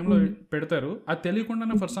దాని ఫ్రేమ్లో పెడతారు, అది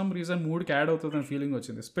తెలియకుండానే ఫర్ సమ్ రీజన్ మూడ్కి యాడ్ అవుతుంది అని ఫీలింగ్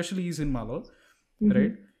వచ్చింది, ఎస్పెషల్లీ ఈ సినిమాలో,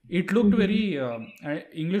 right? It looked very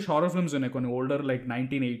English horror films ఉన్నాయి కొన్ని older like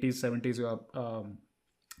 1980s 70s.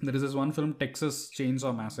 There is this one film, Texas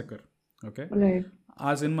Chainsaw Massacre. Okay,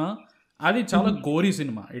 ఆ సినిమా అది చాలా గోరీ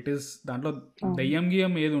సినిమా. ఇట్ ఈస్ దాంట్లో దయ్యం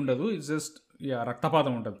గియ్యం ఏది ఉండదు, ఇట్స్ జస్ట్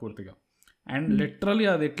రక్తపాతం ఉంటుంది పూర్తిగా. అండ్ లిటరలీ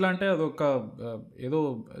అది ఎట్లా అంటే అదొక ఏదో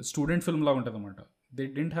స్టూడెంట్ ఫిల్మ్ లాగా ఉంటుంది అనమాట. They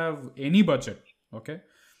didn't have any budget, okay?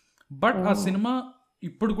 But ఆ సినిమా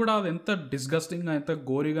ఇప్పుడు కూడా అది ఎంత డిస్గస్టింగ్గా ఎంత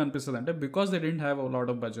గోరీగా అనిపిస్తుంది అంటే because they didn't have lot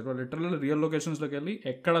of budget. Literal real లొకేషన్స్లోకి వెళ్ళి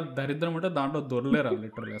ఎక్కడ దరిద్రం ఉంటే దాంట్లో దొరలేరు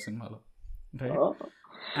లిటరల్ ఆ సినిమాలో, రైట్?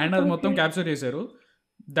 అండ్ అది మొత్తం క్యాప్చర్ చేశారు.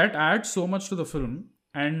 That add so much to the film.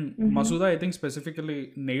 And Masooda I think specifically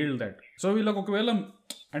nailed that. So వీళ్ళకి ఒకవేళ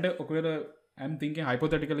ఐఎమ్ థింకింగ్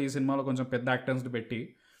హైపోథెటికల్ ఈ సినిమాలో కొంచెం పెద్ద యాక్టర్స్ని పెట్టి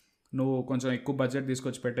నువ్వు కొంచెం ఎక్కువ బడ్జెట్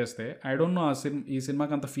తీసుకొచ్చి పెట్టేస్తే ఐ డోంట్ నో ఈ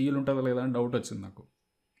సినిమాకి అంత ఫీల్ ఉంటుందో లేదా అని డౌట్ వచ్చింది నాకు.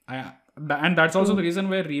 And that's also the reason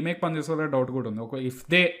where remake పని చేస్తుందో డౌట్ కూడా ఉంది. ఒక if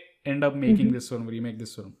they end up making this film, remaking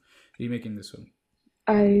this film,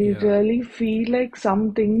 I really feel like some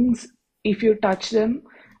things, if you touch them,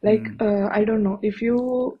 like I don't know, if you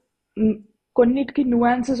కొన్నిటికి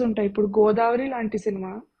nuances ఉంటాయి. ఇప్పుడు గోదావరి లాంటి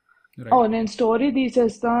cinema నేను స్టోరీ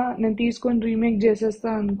తీసేస్తా, నేను తీసుకొని రీమేక్ చేసేస్తా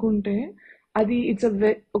అనుకుంటే అది ఇట్స్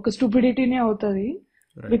ఒక స్టూపిడిటీనే అవుతుంది.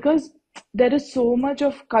 Because there is so much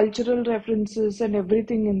of cultural references and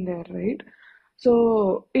everything in there, right? So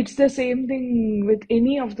it's the same thing with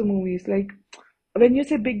any of the movies. Like when you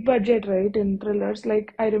say big budget, right, in thrillers, like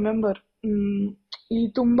I remember ఈ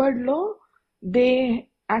తుంబడ్లో they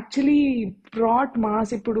actually brought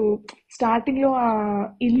mass. ఇప్పుడు starting లో ఆ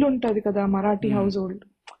ఇల్లు ఉంటది కదా, Marathi house hold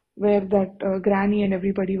where that granny and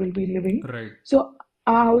everybody will be living. Right. So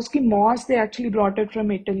ఆ house ki moss they actually brought it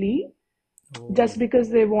from Italy. Just because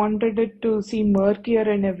they wanted it to seem murkier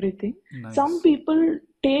and everything. Nice. Some people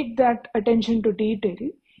take that attention to detail.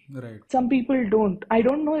 Right. Some people don't. I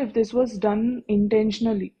don't know if this was done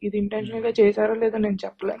intentionally. ఇది intentional గా చేశారో లేదో నేను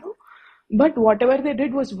చెప్పలేను. But whatever they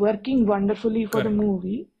did was working wonderfully for the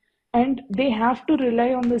movie. And they have to rely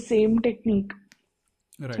on the same technique.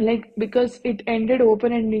 Right. Like because it ended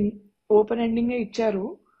open ending ఇచ్చారు.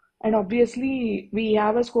 And obviously we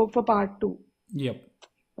have a scope for part 2. Yep.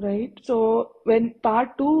 Right, so when part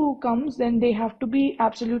 2 comes, then they have to be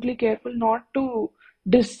absolutely careful not to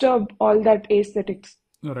disturb all that aesthetics.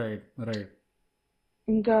 Right.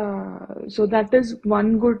 Inka, so that is one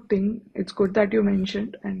good thing. It's good that you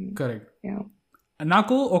mentioned. And correct. Yeah.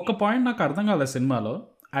 నాకు ఒక point నాకు అర్థం కాలేదు సినిమాలో.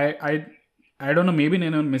 I don't know, maybe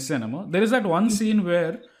నేను miss అయినాము. There is that one scene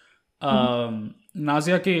where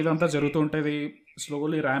నాజియాకి ఇదంతా జరుగుతూ ఉంటుంది,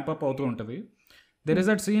 స్లోలీ ర్యాంప్ అప్ అవుతూ ఉంటుంది. There is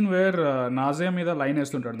that scene wear nausea మీద లైన్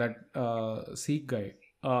వేస్తుంటాడు దట్ సీక్ గై.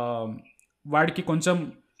 వాడికి కొంచెం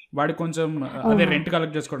అదే రెంట్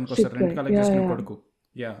కలెక్ట్ చేసుకోవడానికి వస్తారు, రెంట్ కలెక్ట్ చేసుకునే కొడుకు.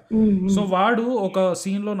 యా, సో వాడు ఒక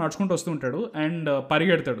సీన్లో నడుచుకుంటూ వస్తుంటాడు అండ్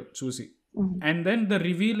పరిగెడతాడు చూసి. And then the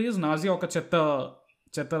reveal is Nazia ఒక చెత్త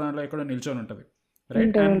దాంట్లో ఎక్కడో నిల్చొని ఉంటుంది,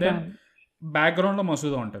 రైట్? అండ్ దెన్ బ్యాక్గ్రౌండ్లో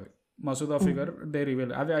మసూదా ఉంటుంది, మసూదా ఫిగర్ దే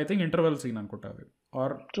రివీల్. అది ఐ థింక్ ఇంటర్వెల్ సీన్ అనుకుంటా అది,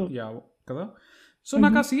 ఆర్ యా కదా. సో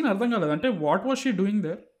నాకు ఆ సీన్ అర్థం కాలేదు. అంటే what was she doing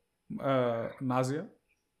there nausea?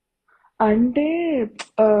 అంటే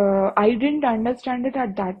I didn't understand it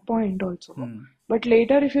at that point also. But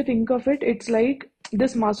later if you think of it, it's like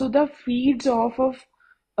this Masuda feeds off of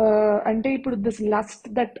అంటే ఇప్పుడు this lust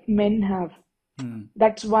that men have.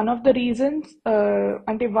 That's one of the reasons.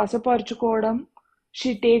 అంటే వశపరుచుకోవడం,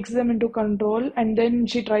 she takes them into control and then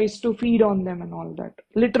she tries to feed on them and all that,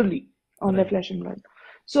 literally on their flesh and blood.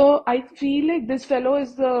 So I feel like this fellow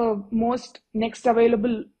is the most next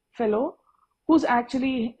available fellow who's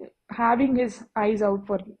actually having his eyes out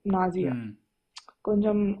for Nazia.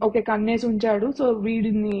 కొంచెం okay కన్నేసి ఉంచాడు, so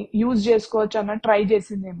వీడిని use చేసుకోవచ్చు అన్న try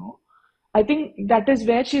చేసిందేమో. I think that is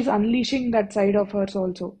where she is unleashing that side of hurts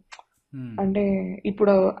also. అంటే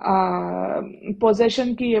ఇప్పుడు ఆ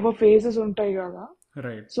possession కి ఏవో ఫేజెస్ ఉంటాయి కదా,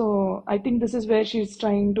 so I think this is where she is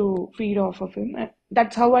trying to feed of of him.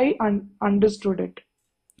 That's how I understood it.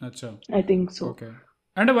 I think so.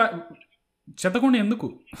 అంటే చెత్తకుండా ఎందుకు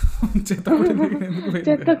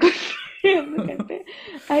ఎందుకంటే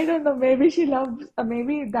I don't know, maybe she loves,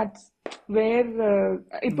 maybe that's where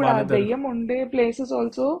ఇప్పుడు ఆ దెయ్యం ఉండే places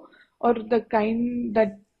also, are the kind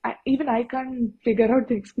that even I can't figure out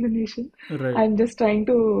the explanation. Right. I'm just trying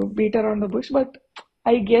to beat around the bush, but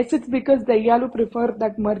I guess it's because Dayyalu prefer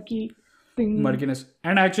that murky thing. Murkiness.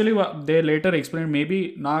 And actually they later explained, maybe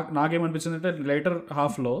నాకేమనిపించింది అంటే later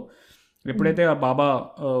హాఫ్లో ఎప్పుడైతే ఆ బాబా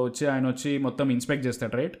వచ్చి ఆయన వచ్చి మొత్తం inspect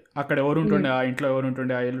చేస్తాడు, right? అక్కడ ఎవరు ఉంటుండే, ఆ ఇంట్లో ఎవరు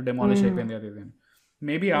ఉంటుండే, ఆ ఇల్లు డెమాలిష్ అయిపోయింది అది ఇది.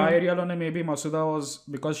 మేబీ ఆ ఏరియాలోనే maybe Masooda was,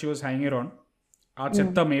 because she was hanging around, ఆ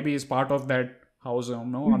చెత్త maybe is part of that house,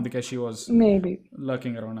 no? అందుకే she was maybe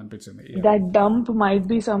lurking around అనిపించింది. that dump might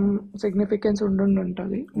be some significance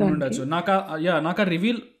ఉండుంటది. ఉండొచ్చు. నాకు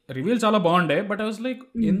రివీల్ చాలా బాగుండే, బట్ ఐ వాజ్ లైక్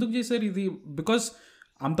ఎందుకు చేశారు ఇది? బికాస్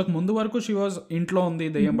అంతకు ముందు వరకు షీ వాజ్ ఇంట్లో ఉంది,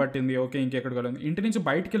 దెయ్యం పట్టింది, ఓకే ఇంకెక్కడికి వెళ్ళింది, ఇంటి నుంచి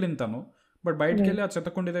బయటకు వెళ్ళింది తను, బట్ బయటకు వెళ్ళి ఆ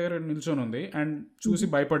చెత్తకుండి దగ్గర నిల్చొని ఉంది అండ్ చూసి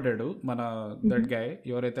భయపడ్డాడు మన దట్ గాయ్,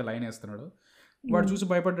 ఎవరైతే లైన్ వేస్తున్నాడో వాడు చూసి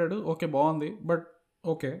భయపడ్డాడు. ఓకే బాగుంది, బట్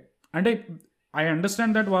ఓకే అంటే ఐ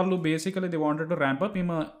అండర్స్టాండ్ దట్ వాళ్ళు basically they wanted to ramp up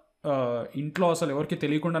ఈమె ఇంట్లో అసలు ఎవరికి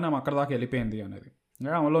తెలియకుండానే ఆమె అక్కడ దాకా వెళ్ళిపోయింది అనేది.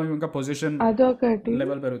 ఆమెలో ఇంకా పొజిషన్ అదొకటి,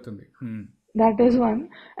 లెవెల్ పెరుగుతుంది. That is one.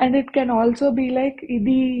 And it can also be like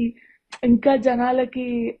ఇది ఇంకా జనాలకి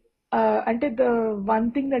అంటే the one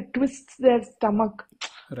thing that twists their stomach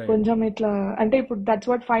right కొంచెం ఇట్లా, అంటే ఇప్పుడు that's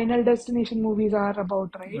what final destination movies are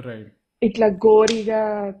about, right? Right ఇట్లా గోరీగా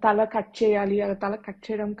తల కట్ చేయాలి, ఆ తల కట్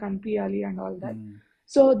చేయడం కనిపించాలి and all that.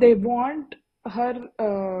 So they want her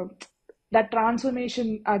that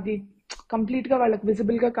transformation అది కంప్లీట్ గా వాళ్ళకి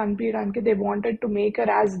విజిబుల్ గా కనిపించడానికి they wanted to make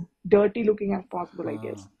her as dirty looking as possible, I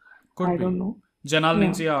guess. I don't know, జనాల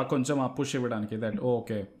నుంచి కొంచెం పుష్ ఇవ్వడానికి that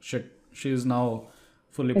okay shit she is now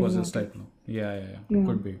fully possess type లో. Yeah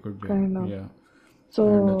could be kind of. Yeah So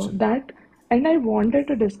that, and I wanted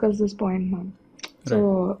to discuss this point, ma'am. So,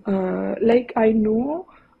 like I know,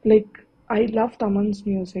 like I love Taman's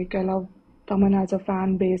music. I love Taman as a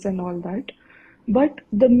fan base and all that. But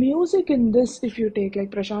the music in this, if you take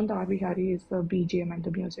like Prashant Avihari is the BGM and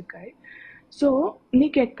the music guy. So,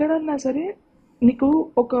 నీకు ఎక్కడన్నా సరే నీకు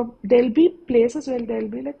ఒక there'll be places where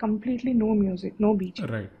there'll be like completely no music, no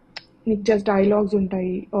BGM. Right నీకు just dialogues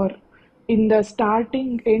ఉంటాయి, or in the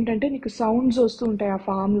starting ఏంటంటే నీకు sounds వస్తూ ఉంటాయి ఆ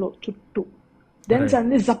ఫామ్ లో చుట్టూ. Then Right.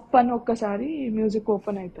 సడన్లీ జప్ అని ఒక్కసారి మ్యూజిక్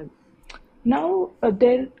ఓపెన్ అవుతుంది. Now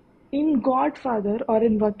there in God father are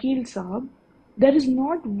in Vakeel Saab there is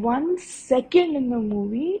not 1 second in the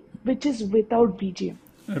movie which is without BGM.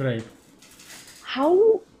 Right How,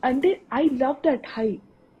 అంటే I love that high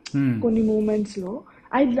కొన్ని మూమెంట్స్ లో.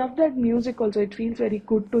 I love that music also, it feels very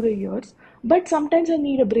good to the ears, but sometimes I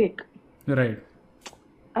need a break. Right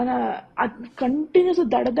continuous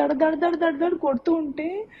దడ దడ దడ దడ దడ దడ కొడుతూ ఉంటే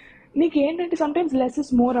నీకేంటంటే సమ్టైమ్స్ లెస్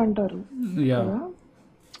ఇస్ మోర్ అంటారు యా కదా.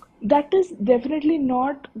 That is definitely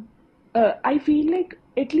not, I feel like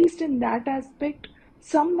at least in that aspect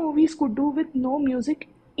some movies could do with no music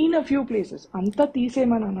in a few places, అంతా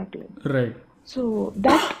తీసేయమని అనట్లేదు. Right so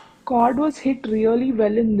that chord was hit really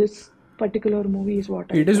well in this particular movie is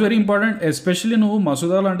what it is very important. Especially నువ్వు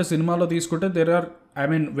మసూదా లాంటి సినిమాలో తీసుకుంటే there are I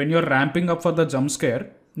mean when you're ramping up for the jump scare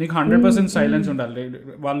నీకు 100% silence ఉండాలి.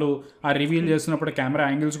 వాళ్ళు ఆ reveal చేస్తున్నప్పుడు camera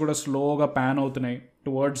angles కూడా స్లోగా ప్యాన్ అవుతున్నాయి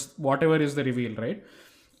towards whatever is the reveal, right?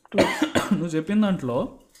 నువ్వు చెప్పిన దాంట్లో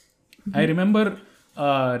ఐ రిమెంబర్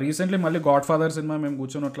రీసెంట్లీ మళ్ళీ గాడ్ ఫాదర్ సినిమా మేము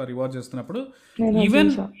కూర్చొని అట్లా రివాచ్ చేస్తున్నప్పుడు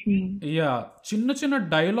ఈవెన్ చిన్న చిన్న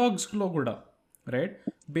డైలాగ్స్లో కూడా రైట్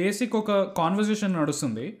బేసిక్ ఒక కాన్వర్జేషన్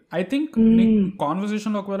నడుస్తుంది. ఐ థింక్ నీ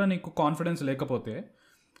కాన్వర్జేషన్లో ఒకవేళ నీకు కాన్ఫిడెన్స్ లేకపోతే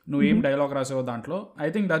నువ్వు ఏం డైలాగ్ రాసావో దాంట్లో ఐ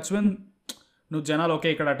థింక్ దట్స్ వెన్ నువ్వు జనాలు ఓకే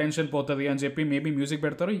ఇక్కడ అటెన్షన్ పోతుంది అని చెప్పి మేబీ మ్యూజిక్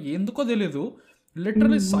పెడతారు. ఎందుకో తెలీదు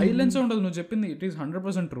లిటరలీ సైలెన్స్ ఉండదు. నువ్వు చెప్పింది ఇట్ ఈస్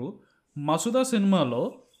 100% ట్రూ. మసూదా సినిమాలో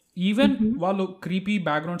ఈవెన్ వాళ్ళు క్రీపీ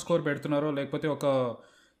బ్యాక్గ్రౌండ్ స్కోర్ పెడుతున్నారో లేకపోతే ఒక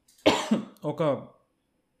ఒక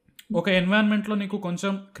ఒక ఎన్వైరన్మెంట్లో నీకు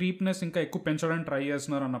కొంచెం క్రీప్నెస్ ఇంకా ఎక్కువ పెంచడానికి ట్రై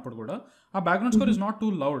చేస్తున్నారు అన్నప్పుడు కూడా ఆ background score is not too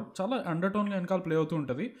loud, చాలా అండర్ టోన్గా వెనకాల ప్లే అవుతూ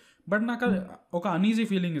ఉంటుంది. బట్ నాకు అది ఒక అన్ఈజీ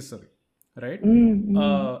ఫీలింగ్ ఇస్తుంది, రైట్?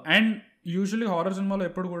 అండ్ యూజువలీ హారర్ సినిమాలో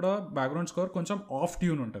ఎప్పుడు కూడా బ్యాక్గ్రౌండ్ స్కోర్ కొంచెం ఆఫ్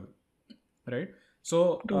ట్యూన్ ఉంటుంది, రైట్? సో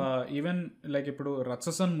ఈవెన్ లైక్ ఇప్పుడు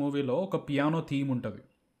రత్ససన్ మూవీలో ఒక పియానో థీమ్ ఉంటుంది.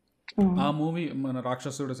 ఆ మూవీ మన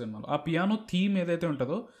రాక్షసుడు సినిమాలో ఆ పియానో థీమ్ ఏదైతే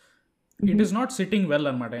ఉంటుందో it is not sitting well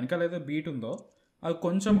అనమాట. వెనకాల ఏదైతే బీట్ ఉందో అది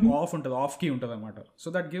కొంచెం ఆఫ్ ఉంటుంది, ఆఫ్ కీ ఉంటుంది అనమాట. So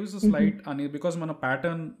that gives a slight అని బికాస్ మన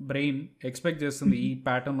ప్యాటర్న్ బ్రెయిన్ ఎక్స్పెక్ట్ చేస్తుంది ఈ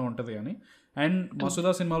ప్యాటర్న్లో ఉంటుంది అని. అండ్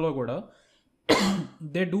మసూదా సినిమాలో కూడా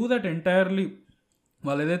దే డూ దట్ ఎంటైర్లీ.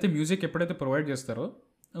 వాళ్ళు ఏదైతే మ్యూజిక్ ఎప్పుడైతే ప్రొవైడ్ చేస్తారో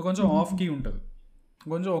కొంచెం ఆఫ్ కీ ఉంటుంది,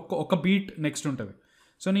 కొంచెం ఒక బీట్ నెక్స్ట్ ఉంటుంది.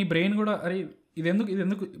 సో నీ బ్రెయిన్ కూడా అరే ఇది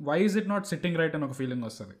ఎందుకు why is it not sitting right అని ఒక ఫీలింగ్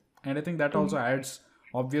వస్తుంది. And I think that also adds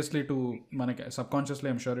obviously to మనకి subconsciously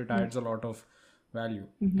I'm sure it adds a lot of value.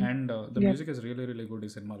 And the music is really really good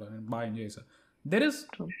ఈ సినిమాలో. నేను బాగా enjoy చేశాను.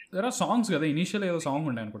 There are songs కదా, ఇనీషియల్ ఏదో సాంగ్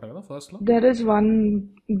ఉండే అనుకుంటా కదా ఫస్ట్ లో. There is one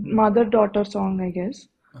mother daughter song I guess.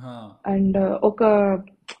 And ఒక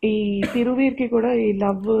ఈ తిరువీర్కి కూడా ఈ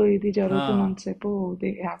లవ్ ఇది జరుగుతున్నంతసేపు they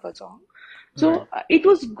have a song. So it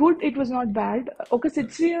was good, it was not bad. ఒక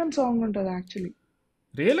సిద్ శ్రీరామ్ సాంగ్ ఉంటుంది actually.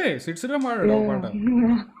 Really Sid Sriram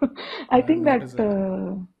I think that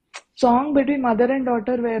song between mother and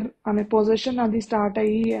daughter where ఆమె పొజిషన్ అది స్టార్ట్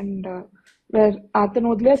అయ్యి అండ్ వేర్ అతను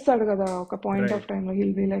వదిలేస్తాడు కదా ఒక పాయింట్ ఆఫ్ టైమ్ లో,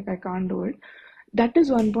 he'll be like I can't do it. That is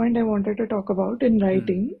one point I wanted to talk about in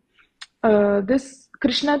writing. This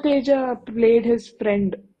Krishna Teja played his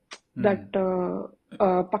friend, that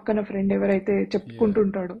pakkana friend ఎవరైతే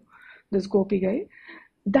చెప్పుకుంటుంటాడో, this Gopi guy.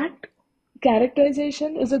 That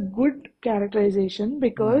characterization is a good characterization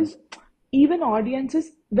because even audiences,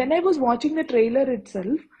 when I was watching the trailer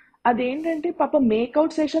itself, అదేంటంటే పాప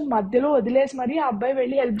మేకౌట్ session మధ్యలో వదిలేసి మరి ఆ అబ్బాయి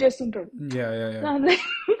వెళ్ళి help చేస్తుంటాడు. Yeah, yeah, yeah. అదే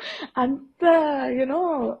అంత యునో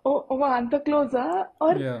అంత క్లోజా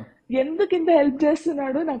ఆర్ Yeah. ఎందుకు ఇంత హెల్ప్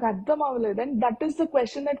చేస్తున్నాడు నాకు అర్థం అవ్వలేదు. And that is the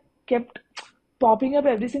question that kept popping up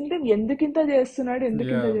every single time. ఎందుకు ఇంత చేస్తున్నాడు, ఎందుకు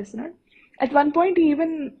ఇంత Yeah. చేస్తున్నాడు. At one point he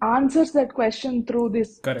even answers that question through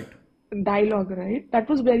this Correct. dialogue, right? That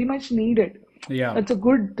was very much needed. Yeah. That's a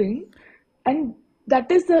good thing. And that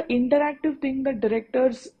is the interactive thing that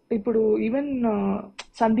directors, ఇప్పుడు even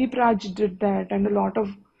Sandeep Raj did that, and a lot of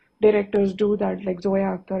directors do that, like Zoya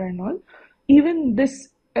Akhtar and all. Even this,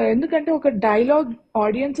 ఎందుకంటే ఒక dialogue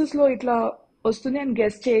audiences లో ఇట్లా వస్తుంది అని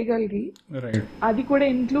guess చేయగలిగి Right. అది కూడా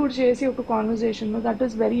include చేసి ఒక కాన్వర్సేషన్ లో, దట్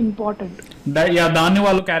ఈస్ వెరీ ఇంపార్టెంట్. దాన్ని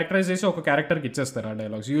వాళ్ళు క్యారెక్టరైజ్ చేసి ఒక క్యారెక్టర్కి ఇచ్చేస్తారు ఆ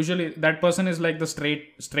dialogues. Usually that person is like the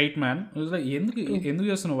straight man. ఎందుకు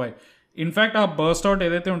చేస్తున్నావు వై. ఇన్ఫాక్ట్ ఆ బర్స్ట్ అవుట్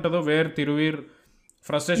ఏదైతే ఉంటుందో వేర్ తిరువీర్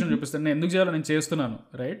ఫ్రస్ట్రేషన్ చూపిస్తాను, నేను ఎందుకు చేయాలో నేను చేస్తున్నాను,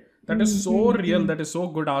 right. That is so real, that is so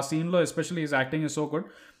good. ఆ సీన్లో especially his acting is so good.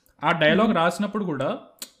 ఆ డైలాగ్ రాసినప్పుడు కూడా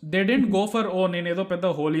దే డెంట్ గో ఫర్ నేను ఏదో పెద్ద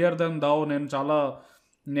హోలియర్ దెన్ దావ్,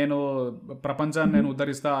 నేను ప్రపంచాన్ని నేను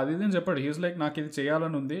ఉద్ధరిస్తా అది ఇది అని చెప్పాడు. హీస్ లైక్ నాకు ఇది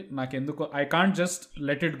చేయాలని ఉంది, నాకు ఎందుకు, I can't just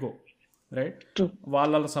let it go, right.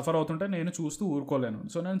 వాళ్ళు సఫర్ అవుతుంటే నేను చూస్తూ ఊరుకోలేను,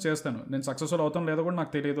 సో నేను చేస్తాను, నేను సక్సెస్ఫుల్ అవుతాను లేదో కూడా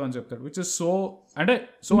నాకు తెలియదు అని చెప్తాడు. విచ్ ఇస్ సో అంటే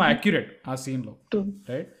సో యాక్యురేట్ ఆ సీన్లో,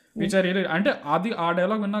 రైట్. విచ్ ఆర్ రియలీ అంటే అది ఆ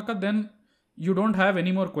డైలాగ్ విన్నాక then you don't have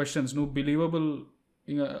any more questions. నువ్వు బిలీవబుల్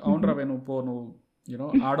ఇంకా అవును రావే నువ్వు పో, నువ్వు యూనో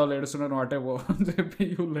ఆడవాళ్ళు ఏడుస్తున్నారు నువ్వు అటే పో అని చెప్పి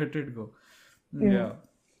you let it go. Yeah,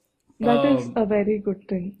 that is a very good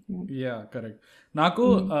thing. Yeah, correct. నాకు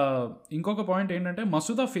ఇంకొక పాయింట్ ఏంటంటే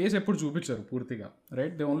మసూదా ఫేస్ ఎప్పుడు చూపించారు పూర్తిగా,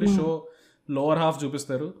 right. They only show lower half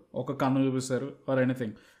చూపిస్తారు, ఒక కన్ను చూపిస్తారు or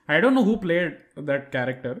anything. I don't know who played that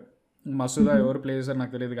character. Masooda ఎవరు ప్లే చేశారు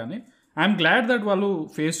నాకు తెలియదు, కానీ ఐఎమ్ గ్లాడ్ దట్ వాళ్ళు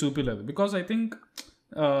ఫేస్ చూపించలేదు. బికాస్ ఐ థింక్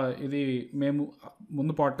ఇది మేము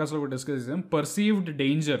ముందు పాడ్కాస్ట్లో కూడా డిస్కస్ చేసాం, పర్సీవ్డ్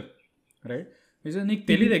డేంజర్, రైట్. నీకు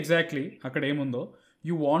తెలియదు ఎగ్జాక్ట్లీ అక్కడ ఏముందో,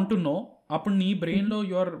 యూ వాంట్ టు నో. అప్పుడు నీ బ్రెయిన్లో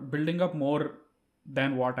you are building up more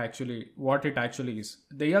than what it actually is.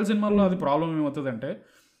 దెయ్యాల సినిమాల్లో అది ప్రాబ్లం ఏమవుతుందంటే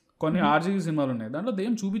కొన్ని ఆర్జీవీ సినిమాలు ఉన్నాయి, దాంట్లో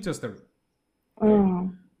దెయ్యం చూపించేస్తాడు.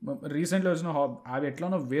 రీసెంట్లీ వచ్చిన అవి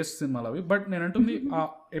ఎట్లానో వేస్ట్ సినిమాలు అవి. బట్ నేను అంటుంది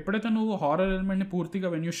ఎప్పుడైతే నువ్వు హారర్ ఎలిమెంట్ని పూర్తిగా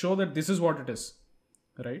when you show that this is what it is,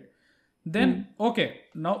 right, then okay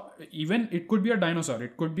now even it could be a dinosaur,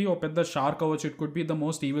 it could be ఒక పెద్ద షార్క్ అవ్వచ్చు, it could be the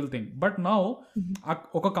most evil thing. But now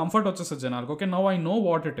ఒక comfort వచ్చేస్తుంది జనాలకు, okay now I know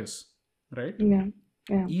what it is, right.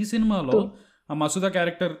 ఈ సినిమాలో ఆ Masooda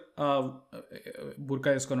character బుర్కా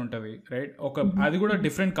వేసుకొని ఉంటుంది, రైట్. అది కూడా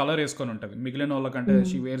డిఫరెంట్ కలర్ వేసుకొని ఉంటుంది మిగిలిన వాళ్ళకంటే.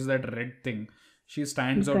 She wears that red thing, she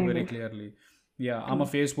stands out very clearly. Yeah, ఆమె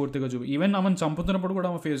ఫేస్ పూర్తిగా ఈవెన్ ఆమెను చంపుతున్నప్పుడు కూడా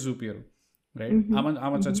ఆమె ఫేస్ చూపించారు, రైట్.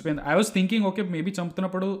 ఆమె చచ్చిపోయింది. I was thinking okay maybe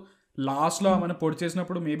చంపుతున్నప్పుడు లాస్ట్లో ఆమెను పొడి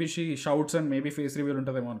చేసినప్పుడు maybe she shouts and maybe face reveal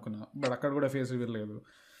ఉంటుందేమో అనుకున్నా, బట్ అక్కడ కూడా ఫేస్ రివీల్ లేదు.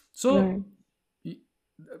 So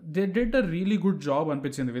they did a really good job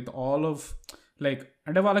అనిపించింది విత్ ఆల్ ఆఫ్ లైక్,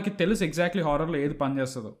 అంటే వాళ్ళకి తెలుసు ఎగ్జాక్ట్లీ హారర్లో ఏది పని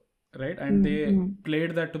చేస్తుందో, right. And they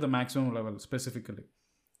played that to the maximum level specifically.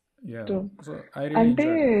 అంటే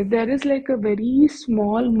there is like a very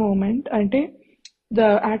small moment. అంటే the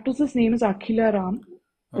actress name is Akhila Ram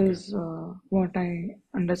is what I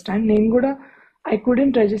understand. నేను కూడా I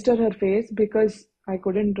couldn't register her face because I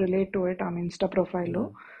couldn't relate to it ఆమె insta ప్రొఫైల్లో.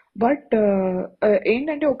 But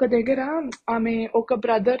ఏంటంటే ఒక దగ్గర ఆమె ఒక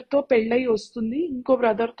బ్రదర్ తో పెళ్ళయి వస్తుంది, ఇంకో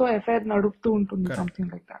బ్రదర్ తో ఎఫ్ఐఆర్ నడుపుతూ ఉంటుంది, సంథింగ్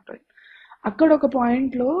లైక్ దాట్, రైట్. అక్కడ ఒక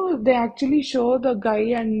పాయింట్ లో they actually show the guy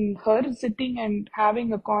and her sitting and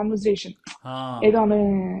having a conversation. ఏదో ఆమె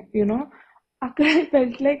యునో అక్కడ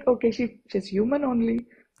felt like okay she's human only.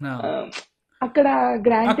 అక్కడ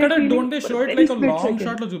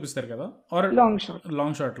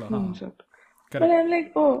లాంగ్ షాట్ లైక్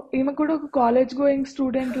ఓ ఈమె కూడా ఒక కాలేజ్ గోయింగ్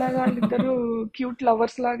స్టూడెంట్ లాగా వాళ్ళిద్దరు క్యూట్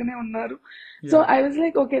లవర్స్ లాగానే ఉన్నారు. So I was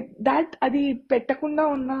like okay that అది పెట్టకుండా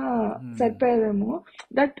ఉన్న సరిపోయేదేమో.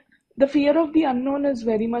 That the fear of the unknown is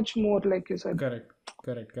very much more like you said,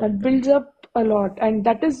 that builds up a lot and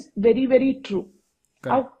that is very very true.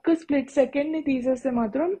 ఒక్క split second ని తీసేస్తే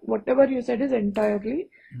మాత్రం what ever you said is entirely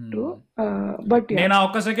true. But నేను ఆ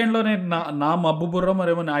ఒక్క second లో నా మబ్బు బుర్ర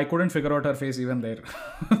మరేమో I couldn't figure out her face even there.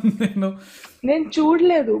 నేను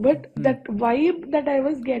చూడలేదు, but that vibe that I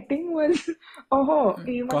was getting was ఓహో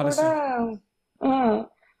ఈమె కూడా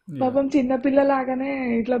పాపం చిన్న పిల్లలాగానే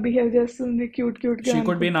ఇట్లా బిహేవ్ చేస్తుంది, క్యూట్ క్యూట్ గా. She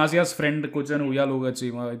could be Nazia's friend, కూర్చొని ఉయ్యాలు ఊగొచ్చు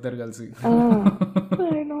ఇద్దరు కలిసి.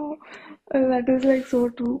 I know, that is like so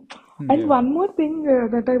true. And one more thing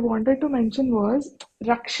that I wanted to mention was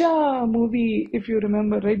Raksha movie, if you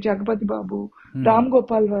remember, right? Jagpati Babu, Ram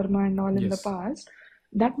Gopal Verma and all in the past.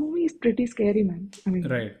 That movie is pretty scary, man. I mean,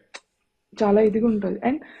 right. చాలా ఇదిగా ఉంటుంది.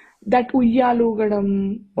 And that ఉయ్యాలూగడం,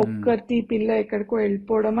 ఒక్కర్తి పిల్ల ఎక్కడికో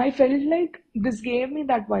వెళ్ళిపోవడం, I felt like this gave me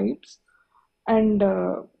that vibes. And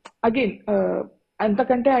again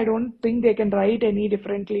అంతకంటే I don't think they can write any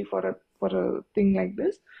differently for a thing like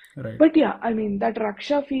this. Right. But yeah, I mean, that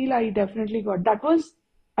Raksha feel I definitely got. That was,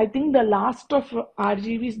 I think, the last of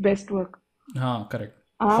RGV's best work. Correct.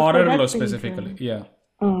 After హారర్లో that, things, specifically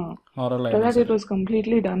హారర్లో after అయినా that, సరే. it was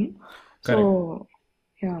completely done. So,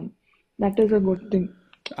 yeah, that is a good thing.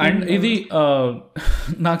 And ఇది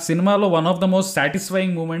నాకు సినిమాలో one of the most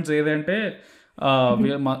satisfying moments ఏదంటే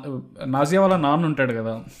nausea వాళ్ళ నాన్న ఉంటాడు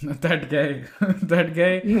కదా, దట్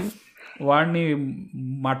గై వాడిని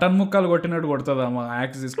మటన్ ముక్కలు కొట్టినట్టు కొడుతుంది అమ్మ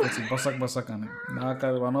యాక్స్ తీసుకొచ్చి బసక్ అని. నాకు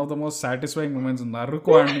అది one of the most satisfying moments.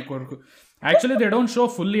 నరుకు వాడిని కొడుకు. Actually they don't show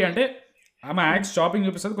fully, అంటే ఆమె యాక్స్ చాపింగ్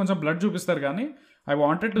చూపిస్తుంది, కొంచెం బ్లడ్ చూపిస్తారు, కానీ ఐ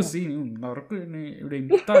వాంటెడ్ టు సీ నరుకు ఇప్పుడు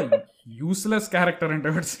ఇంత యూస్లెస్ క్యారెక్టర్ అంటే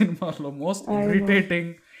వాడు సినిమాలో మోస్ట్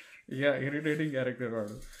ఇరిటేటింగ్ క్యారెక్టర్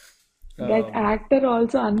వాడు. That actor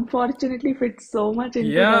also unfortunately fits so much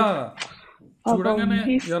into that. చూడగానే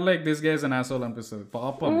you're like this guy is an asshole అనిపిస్తుంది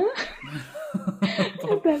పాపం.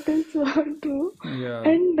 That is so true. Yeah.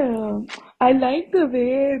 And I like the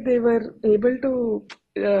way they were able to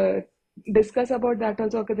discuss about that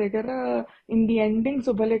also. ఒక దగ్గర in the ending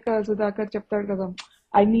Subhalekha Sudhakar చెప్తాడు కదా,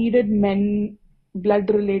 I needed men, blood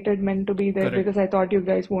related men to be there. Correct. Because I thought you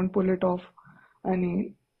guys won't pull it off అని.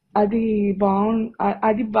 అది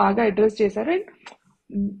అది బాగా address చేశారు. And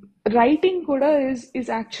writing కూడా is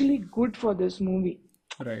actually good for this movie.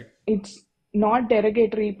 Right. It's not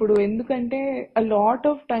derogatory. ఇప్పుడు ఎందుకంటే a lot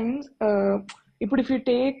of times ఇప్పుడు if you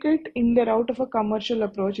take it in the route of a commercial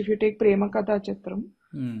approach, if you take ప్రేమ కథా చిత్రం,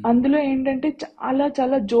 అందులో ఏంటంటే చాలా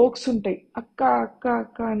చాలా జోక్స్ ఉంటాయి, అక్క అక్క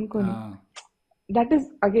అక్క అనుకొని. That is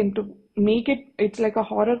again to make it, it's like a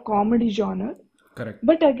horror comedy genre.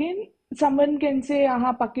 But again someone can say, aha,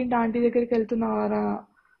 పక్కింటి ఆంటీ దగ్గరికి వెళ్తున్నారా,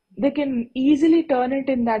 they can easily turn it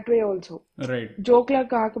in that way also. Right. Joke la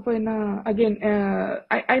కాకపోయినా, again,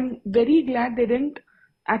 I'm very glad they didn't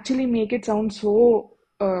actually make it sound so,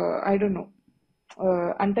 I don't know,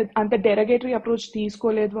 anta derogatory approach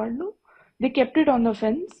తీసుకోలేదు వాళ్ళు. They kept it on the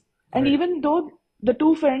fence. And right. Even though the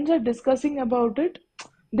two friends are discussing about it,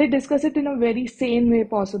 they discuss it in a very sane way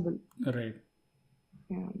possible. Right.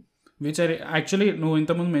 Yeah. Which are actually నువ్వు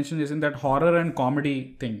ఇంతకుముందు mention చేసింది that horror and comedy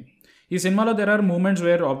thing. ఈ సినిమాలో there are moments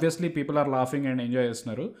wear obviously people are laughing and enjoy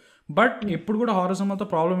చేస్తున్నారు. But ఇప్పుడు కూడా horror సినిమాతో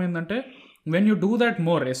problem ఏంటంటే when you do that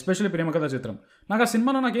more, especially ప్రేమ కథా చిత్రం, నాకు ఆ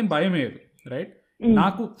సినిమాలో నాకేం భయం లేదు. రైట్.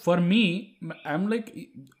 నాకు for me I'm like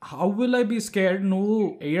how will I be scared, నువ్వు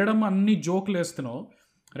వేయడం అన్ని జోక్లు వేస్తున్నావు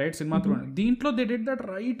రైట్ సినిమాతో. దీంట్లో they did that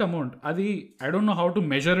right amount. అది I don't know how to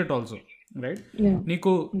measure it also. Right.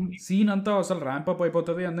 నీకు సీన్ అంతా అసలు ర్యాంప్ అప్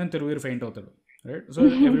అయిపోతుంది అండ్ దెన్ తిరువీరు ఫెయింట్ అవుతాడు. Right. So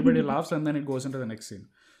everybody laughs and then it goes in to the next scene.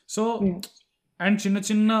 So and చిన్న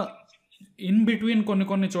చిన్న in between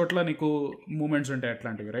కొన్ని చోట్ల నీకు మూమెంట్స్ ఉంటాయి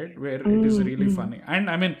అట్లాంటివి. Right. Wear it is really funny. And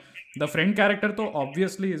I mean the friend క్యారెక్టర్తో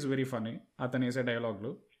obviously is very funny. అతను వేసే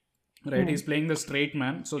డైలాగ్లు, right, is playing the straight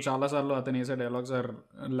man. So చాలాసార్లు అతను వేసే డైలాగ్స్ ఆర్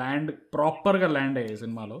ప్రాపర్గా ల్యాండ్ అయ్యాయి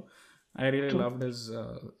సినిమాలో. I really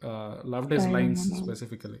loved his lines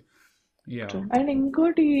specifically. And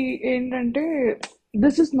ఇంకోటి ఏంటంటే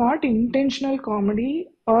this is not intentional comedy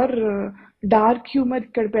or dark humour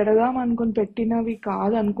ఇక్కడ పెడదాం అనుకుని పెట్టినవి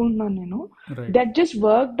కాదు అనుకుంటున్నాను నేను. That just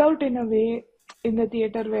worked out in a way in the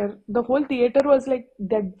theater where the whole theater was like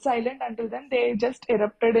dead silent. Until then they just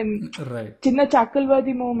erupted in chinna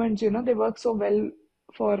chuckle-worthy moments, you know. They work so well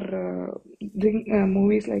for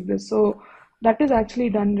movies like this. So that is actually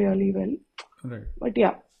done really well. Right. But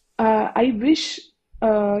yeah, I wish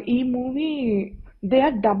e movie they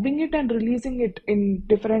are dubbing it and releasing it in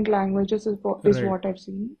different languages is what I've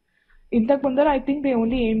seen. Intak mundar I think they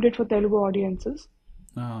only aimed it for Telugu audiences.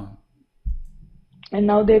 And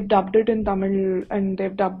now they've dubbed it in Tamil and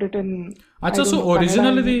they've dubbed it in... Achha, so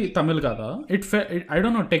original ఇది Tamil kada? I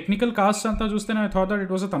don't know, technical cast anta చూస్తే I thought that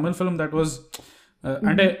it was a Tamil film that was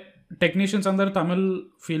అంటే technicians అందరు Tamil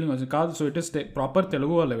feeling వచ్చింది కాదు. So it is proper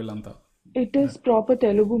Telugu వాళ్ళ వీళ్ళంతా. It is proper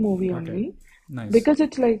Telugu movie only. Nice. Because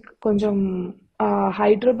it's like కొంచెం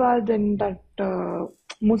Hyderabad and that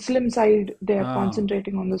Muslim side they are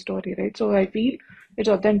concentrating on the story, right? So I feel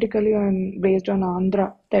it's authentically based on Andhra,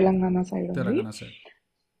 Telangana side only. Telangana side.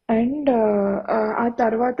 And ఆ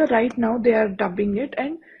తర్వాత right now they are dubbing it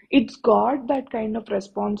and it's got that kind of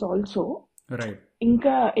response also. Right.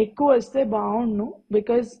 ఇంకా ఎక్కువ వస్తే బాగుండు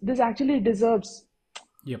because this actually deserves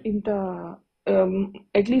ఇంత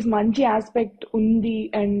at least మంచి aspect ఉంది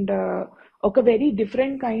and ఒక very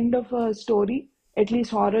different kind of story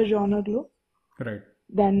at least horror genre లో. Right.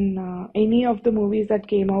 than any of the movies that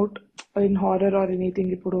came out in horror or anything.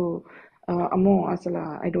 ఇప్పుడు అమ్మో అసలు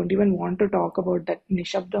I don't even want to talk about that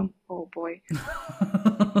నిశ్శబ్దం. ఓ bye.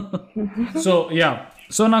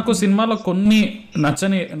 So నాకు సినిమాలో కొన్ని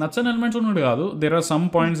నచ్చని elements ఉన్నట్టు కాదు. There are some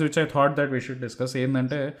points which I thought that we should discuss.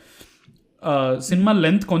 ఏంటంటే సినిమా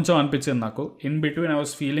లెంత్ కొంచెం అనిపించింది నాకు. In between I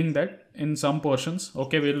was feeling that in some portions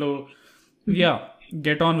okay వీళ్ళు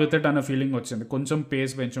గెట్ ఆన్ విత్ ఇట్ అనే ఫీలింగ్ వచ్చింది. కొంచెం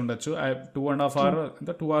పేస్ పెంచి ఉండొచ్చు. 2.5 hours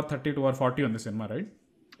 2 hours 30 2 hours 40 ఉంది సినిమా, రైట్?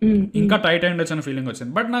 ఇంకా టైట్ అయ్యిండొచ్చు అనే ఫీలింగ్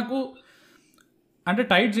వచ్చింది. బట్ నాకు అంటే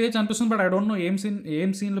టైట్ చేయొచ్చు అనిపిస్తుంది. బట్ ఐ డోంట్ నో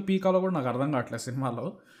ఏం సీన్లు పీకాలో కూడా నాకు అర్థం కావట్లేదు సినిమాలో.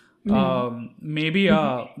 Maybe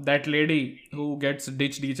that lady who gets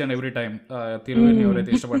ditched each and every time, తిరువేని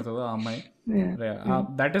ఎవరైతే ఇష్టపడుతుందో ఆ అమ్మాయి,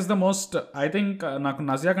 that is the most I think నాకు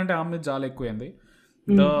నజియా కంటే ఆమె మీద చాలా ఎక్కువైంది.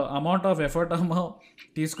 ద అమౌంట్ ఆఫ్ ఎఫర్ట్ అమ్మ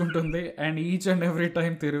తీసుకుంటుంది and each and every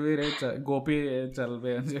time తిరువీరే Gopi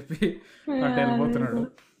చల్వే అని చెప్పి అంటే వెళ్ళిపోతున్నాడు.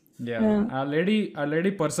 ఆ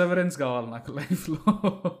లేడీ పర్సెవరెన్స్ కావాలి నాకు లైఫ్ లో.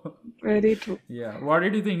 Very true. What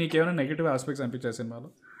did you think? నీకేమైనా నెగటివ్ ఆస్పెక్ట్స్ అనిపించాయి సినిమాలో?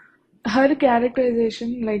 హర్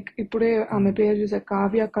క్యారెక్టరైజేషన్, లైక్ ఇప్పుడే ఆమె పేరు చూసా,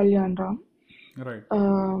 Kavya Kalyan Ram. Right.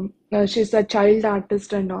 She's a child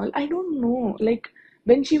artist and all. I don't know. Like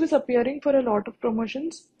when she was appearing for a lot of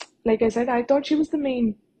promotions, like I said, I thought she was the main,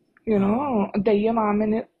 Dayyam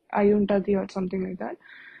Amene Ayuntadi or something like that.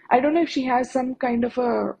 I don't know if she has some kind of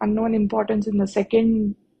a unknown importance in the second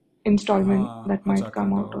installment that might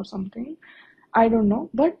come out or something. I don't know.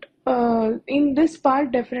 But in this part,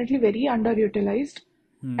 definitely very underutilized.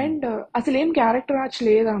 And అసలు ఏం character match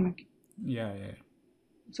లేదు ఆమెకి.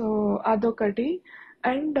 So అదొకటి.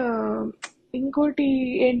 And ఇంకోటి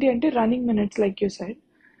ఏంటి అంటే running minutes, like you said.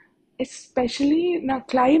 Especially నా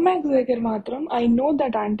climax దగ్గర మాత్రం I know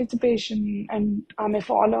that anticipation and ఆమె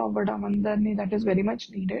ఫాలో అవ్వడం అందరినీ, that is very much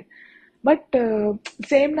needed. But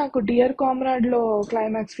same నాకు డియర్ కామ్రాడ్ లో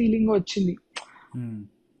క్లైమాక్స్ ఫీలింగ్ వచ్చింది.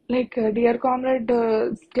 లైక్ డియర్ కామ్రాడ్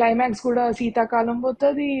క్లైమాక్స్ కూడా శీతాకాలం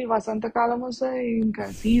పోతుంది, వసంతకాలం వస్తుంది, ఇంకా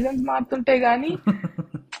సీజన్స్ మారుతుంటాయి కానీ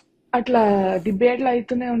అట్లా డిబేట్లు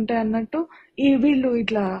అవుతూనే ఉంటాయి అన్నట్టు. వీళ్ళు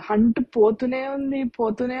ఇట్లా హంట్ పోతూనే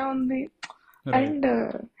ఉంది. And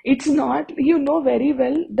it's not, you know very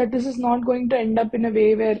well that this is not going to end up in a way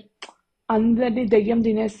wear అందరినీ దెయ్యం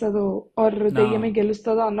తినేస్తుందో ఆర్ దెయ్యమే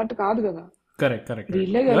గెలుస్తుందో అన్నట్టు కాదు కదా.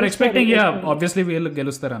 వీళ్ళు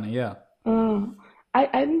గెలుస్తారని.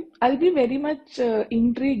 I'll be very much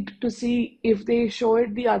intrigued to see if they show it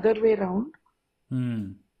the other way around.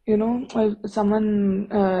 Someone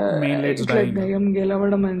like Dayam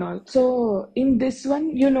Gelavadam and all. So in this one,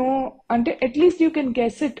 ante at least you can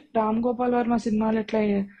guess it. Ram Gopal Varma cinemalu etla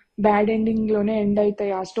bad ending lone end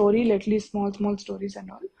aitayi aa story, at least small stories and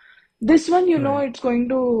all. This one, it's going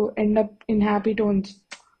to end up in happy tones.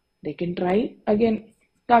 They can try again.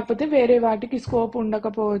 కాకపోతే వేరే వాటికి scope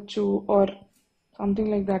ఉండకపోవచ్చు or something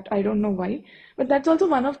like that. I don't know why, but that's also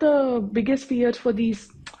one of the biggest fears for these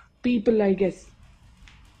people, I guess.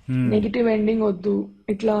 Negative ending వద్దు,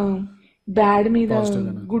 ఇట్లా bad మీద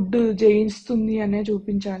good జయిస్తుంది అనే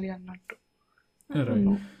చూపించాలి అన్నట్టు.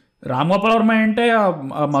 రామగోపాల్ వర్మ అంటే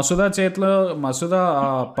మసూదా చేతిలో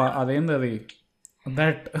అదేంది అది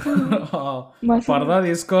దట్ పరదా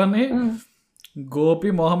తీసుకొని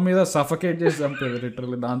గోపి మొహం మీద సఫకేట్ చేసి చంపేది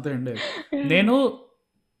లిటరల్లీ. దాంతో ఎండే. నేను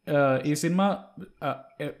ఈ సినిమా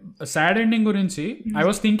సాడ్ ఎండింగ్ గురించి I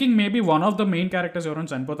was thinking maybe one of the main characters ఎవరైనా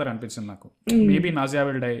చనిపోతారు అనిపించింది నాకు. Maybe nausea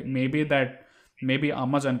will die, maybe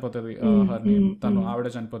అమ్మ చనిపోతుంది, తను ఆవిడ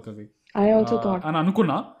చనిపోతుంది అని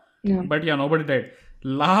అనుకున్నా. But nobody died.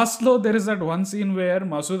 లాస్ట్ లో there is that one scene where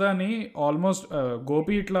మసూదాని almost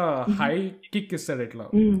Gopi ఇట్లా హై కిక్ ఇస్తాడు ఇట్లా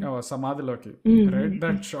సమాధిలోకి. Right,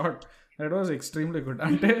 that shot that was extremely good.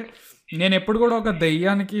 అంటే నేను ఎప్పుడు కూడా ఒక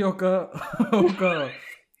దెయ్యానికి ఒక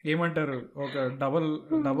ఏమంటారు, ఒక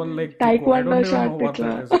డబల్ లైక్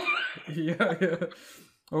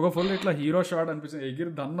ఒక ఫుల్ ఇట్లా హీరో షాట్ అనిపించింది.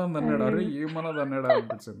 ఎగిరి దన్నది అన్నాడు, అరే ఏమన్నది అన్నాడు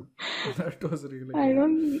అనిపించింది. That was really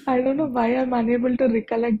I don't know why I'm unable to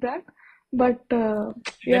recollect that, but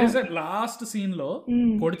there is a last scene లో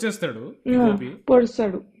పొడిచేస్తాడు గోపి.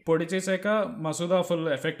 పొడి చేసాక మసూదా ఫుల్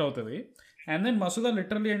ఎఫెక్ట్ అవుతుంది. అండ్ దెన్ మసూదా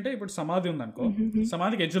లిటరల్లీ అంటే ఇప్పుడు సమాధి ఉందనుకో,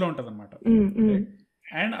 సమాధికి ఎడ్జ్లో ఉంటది అనమాట.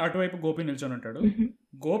 అండ్ అటువైపు గోపి నిల్చొని ఉంటాడు.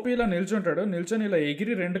 గోపి ఇలా నిల్చొని ఇలా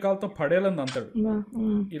ఎగిరి 2 కాళ్ళతో పడేలని అంటాడు.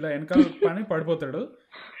 ఇలా వెనకాల పని పడిపోతాడు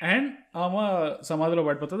అండ్ ఆమె సమాధిలో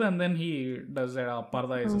పడిపోతుంది. అండ్ దెన్ హీ డస్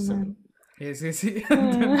పరదా వేసేసి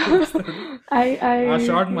ఆ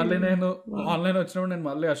షార్ట్ మళ్ళీ నేను ఆన్లైన్ వచ్చినప్పుడు నేను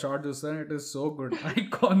మళ్ళీ ఆ షార్ట్ చూస్తాను. It is so good,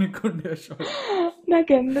 iconic ఉండే షార్ట్.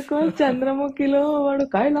 నాకెందుకో చంద్రముఖిలో వాడు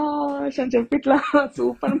కైలాష్ అని చెప్పి ఇట్లా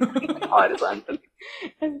సూపర్ హారిజాంటల్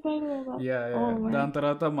వెళ్తాడు కదా. యా ఓ మై దాని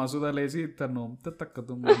తర్వాత మసూదా లేచి తను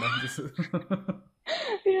తక్కదు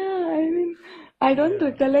yeah, I mean I don't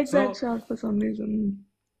recollect so that shot for some reason.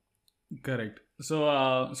 Correct.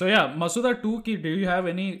 So yeah Masooda 2కి do you have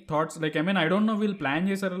any thoughts? Like I mean I don't know వీళ్ళు plan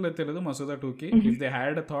చేశారో లేదు తెలియదు మసూదా 2కి. If they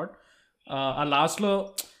had a thought ఆ లాస్ట్లో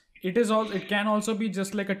it can also be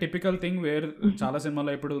just like a typical thing where చాలా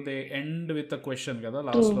సినిమాలో ఇప్పుడు they end with a question కదా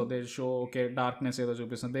లాస్ట్లో. దే షో ఓకే డార్క్నెస్ ఏదో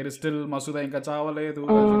చూపిస్తుంది, దేర్ ఇస్ స్టిల్ మసూదా ఇంకా చావలేదు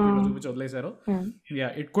చూపించి వదిలేశారు. Yeah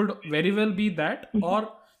it could very well be that, are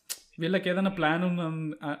వీళ్ళకి ఏదైనా ప్లాన్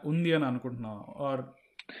ఉంది అని అనుకుంటున్నా, are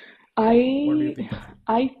I what do you think of it?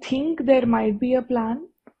 I think there might be a plan,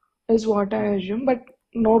 is what I assume, but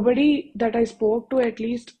nobody that I spoke to at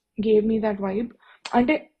least gave me that vibe.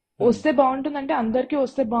 అంటే వస్తే బాగుంటుంది అంటే అందరికీ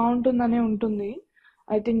వస్తే బాగుంటుందనే ఉంటుంది.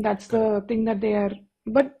 I think that's the Correct. thing that they are,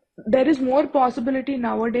 but there is more possibility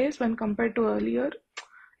nowadays when compared to earlier.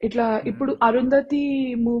 ఇట్లా ఇప్పుడు అరుంధతి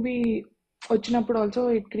మూవీ వచ్చినప్పుడు also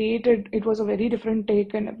it was a very different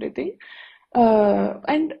take and everything.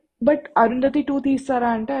 And but Arundhati 2 తీస్తారా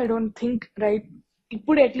అంటే I don't think right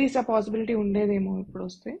ఇప్పుడు at least ఆ possibility ఉండేదేమో ఇప్పుడు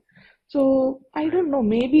వస్తే. So I don't know,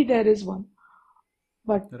 maybe there is one,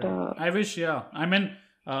 but I wish. Yeah I mean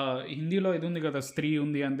హిందీలో ఇది ఉంది కదా స్త్రీ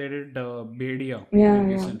ఉంది and they did Bhediya yeah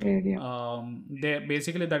recently. Yeah they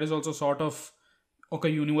basically that is also sort of ఒక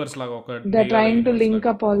యూనివర్స్ లాగా, ఒక దే దెయ్యాల ట్రైంగ్ టు యూనివర్స్ లింక్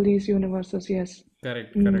లాగా. Up all these universes. Yes,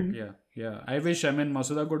 correct correct. Yeah yeah I wish. I mean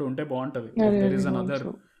Masooda కూడా ఉంటే బాగుంటుంది. If అదే there అదే is another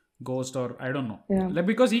also. Ghost or I don't know, yeah, like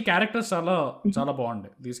because ఈ characters చాలా చాలా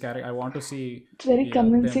బాగుంటాయి. These character I want to see it's very them.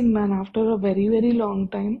 Convincing man after a very very long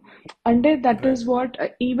time. అంటే that is right. What,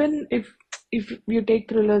 even if you take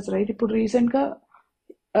thrillers right, ఇప్పుడు recent గా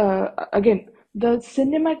again the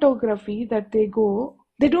cinematography that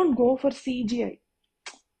they don't go for CGI.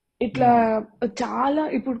 ఇట్లా చాలా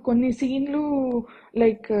ఇప్పుడు కొన్ని సీన్లు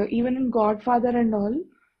like even in Godfather and all,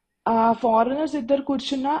 ఆ foreigners ఇద్దరు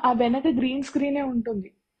కూర్చున్నా ఆ వెనక గ్రీన్ స్క్రీనే ఉంటుంది.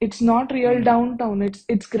 It's not real downtown,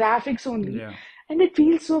 it's graphics only, yeah and it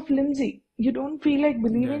feels so flimsy. You don't feel like yeah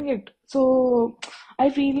believing it. So I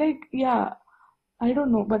feel like, yeah, I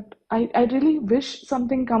don't know, but I really wish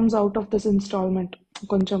something comes out of this installment.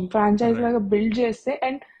 కొంచెం franchise right. లాగా build చేస్తే,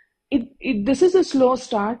 and this is a slow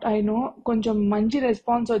start. I know కొంచెం మంచి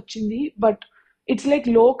response వచ్చింది, but it's like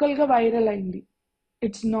local గా viral అయింది.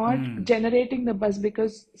 It's not generating the buzz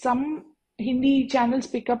because some Hindi channels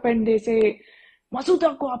pick up and they say Masooda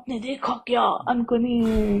కో ఆప్నే దేఖా క్యా అనుకుని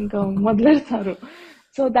ఇంకా మొదలెడతారు.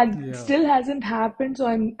 So that yeah still hasn't happened, so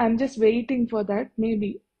I'm just waiting for that,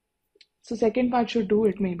 maybe. So second part should do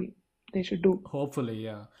it, maybe. They should do. Hopefully.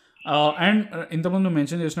 Yeah and ఇంతకుముందు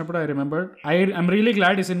mention చేసినప్పుడు I remembered, I'm really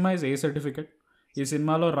glad ఈ సినిమా is A certificate. ఈ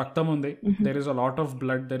సినిమాలో రక్తం ఉంది, there is a lot of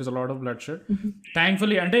blood, there is a lot of bloodshed.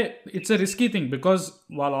 Thankfully అంటే it's a risky thing because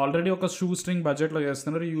వాళ్ళు ఆల్రెడీ ఒక షూ స్ట్రింగ్ బడ్జెట్లో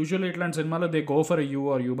చేస్తున్నారు. యూజువల్లీ ఇట్లాంటి సినిమాలో they go for U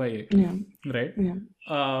or U/A, Yeah, right? yeah.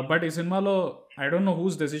 But ఈ సినిమాలో I don't know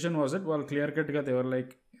who's decision was it, వాళ్ళు క్లియర్ కట్గా దేవర్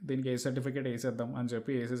లైక్ దీనికి A సర్టిఫికేట్ వేసేద్దాం అని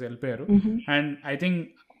చెప్పి వేసేసి వెళ్ళిపోయారు. And I think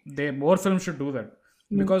they more film should do that.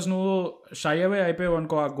 Because నువ్వు షై అవే అయిపోయావు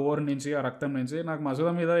అనుకో ఆ గోర్ నుంచి, ఆ రక్తం నుంచి. నాకు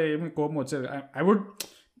మసూదా మీద ఏమి కోపం వచ్చేది. ఐ వుడ్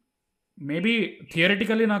మేబీ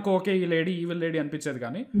థియరిటికలీ నాకు ఓకే ఈ లేడీ ఈవిల్ లేడీ అనిపించేది,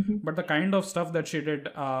 కానీ but the kind of stuff that she did,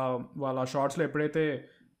 వాళ్ళ షార్ట్స్లో ఎప్పుడైతే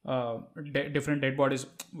డిఫరెంట్ డెడ్ బాడీస్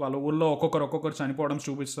వాళ్ళ ఊళ్ళో ఒక్కొక్కరు చనిపోవడం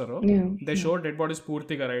చూపిస్తారో, Yeah, they show dead bodies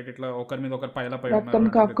పూర్తిగా రైట్ ఇట్లా ఒకరి మీద ఒకరు పైలా పై రక్తం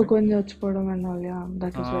ఉన్నారు. కక్కుకొని చచ్చిపోవడం and all. Yeah,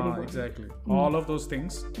 that is very bad. Exactly. All of those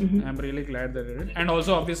things. I'm really glad that they did. And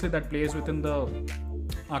also obviously that plays within the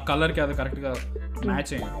ఆ కలర్కి అది కరెక్ట్గా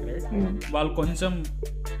మ్యాచ్ అయింది, రైట్? వాళ్ళు కొంచెం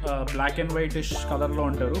బ్లాక్ అండ్ వైట్ ఇష్ కలర్లో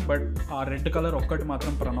ఉంటారు, బట్ ఆ రెడ్ కలర్ ఒక్కటి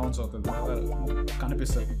మాత్రం ప్రొనౌన్స్ అవుతుంది,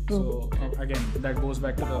 కనిపిస్తుంది. So again that goes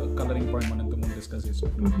back to the colouring point మనం ఇంతకుముందు డిస్కస్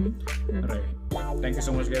చేసాం, right? Thank you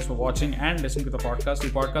so much guys for watching and listening to the podcast.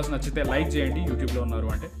 ఈ పాడ్కాస్ట్ నచ్చితే లైక్ చేయండి, యూట్యూబ్లో ఉన్నారు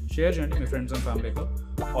అంటే షేర్ చేయండి మీ ఫ్రెండ్స్ అండ్ ఫ్యామిలీతో.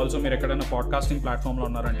 ఆల్సో మీరు ఎక్కడైనా పాడ్కాస్టింగ్ ప్లాట్ఫామ్లో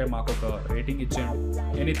ఉన్నారంటే మాకు ఒక రేటింగ్ ఇచ్చేయండి,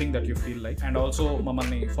 anything that you feel like. And also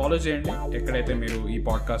మమ్మల్ని ఫాలో చేయండి ఎక్కడైతే మీరు ఈ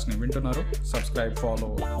పాడ్కాస్ట్ని వింటున్నారో. Subscribe, follow,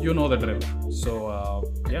 you know the drill. So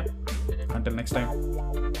yeah, until next time,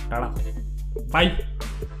 tada, bye.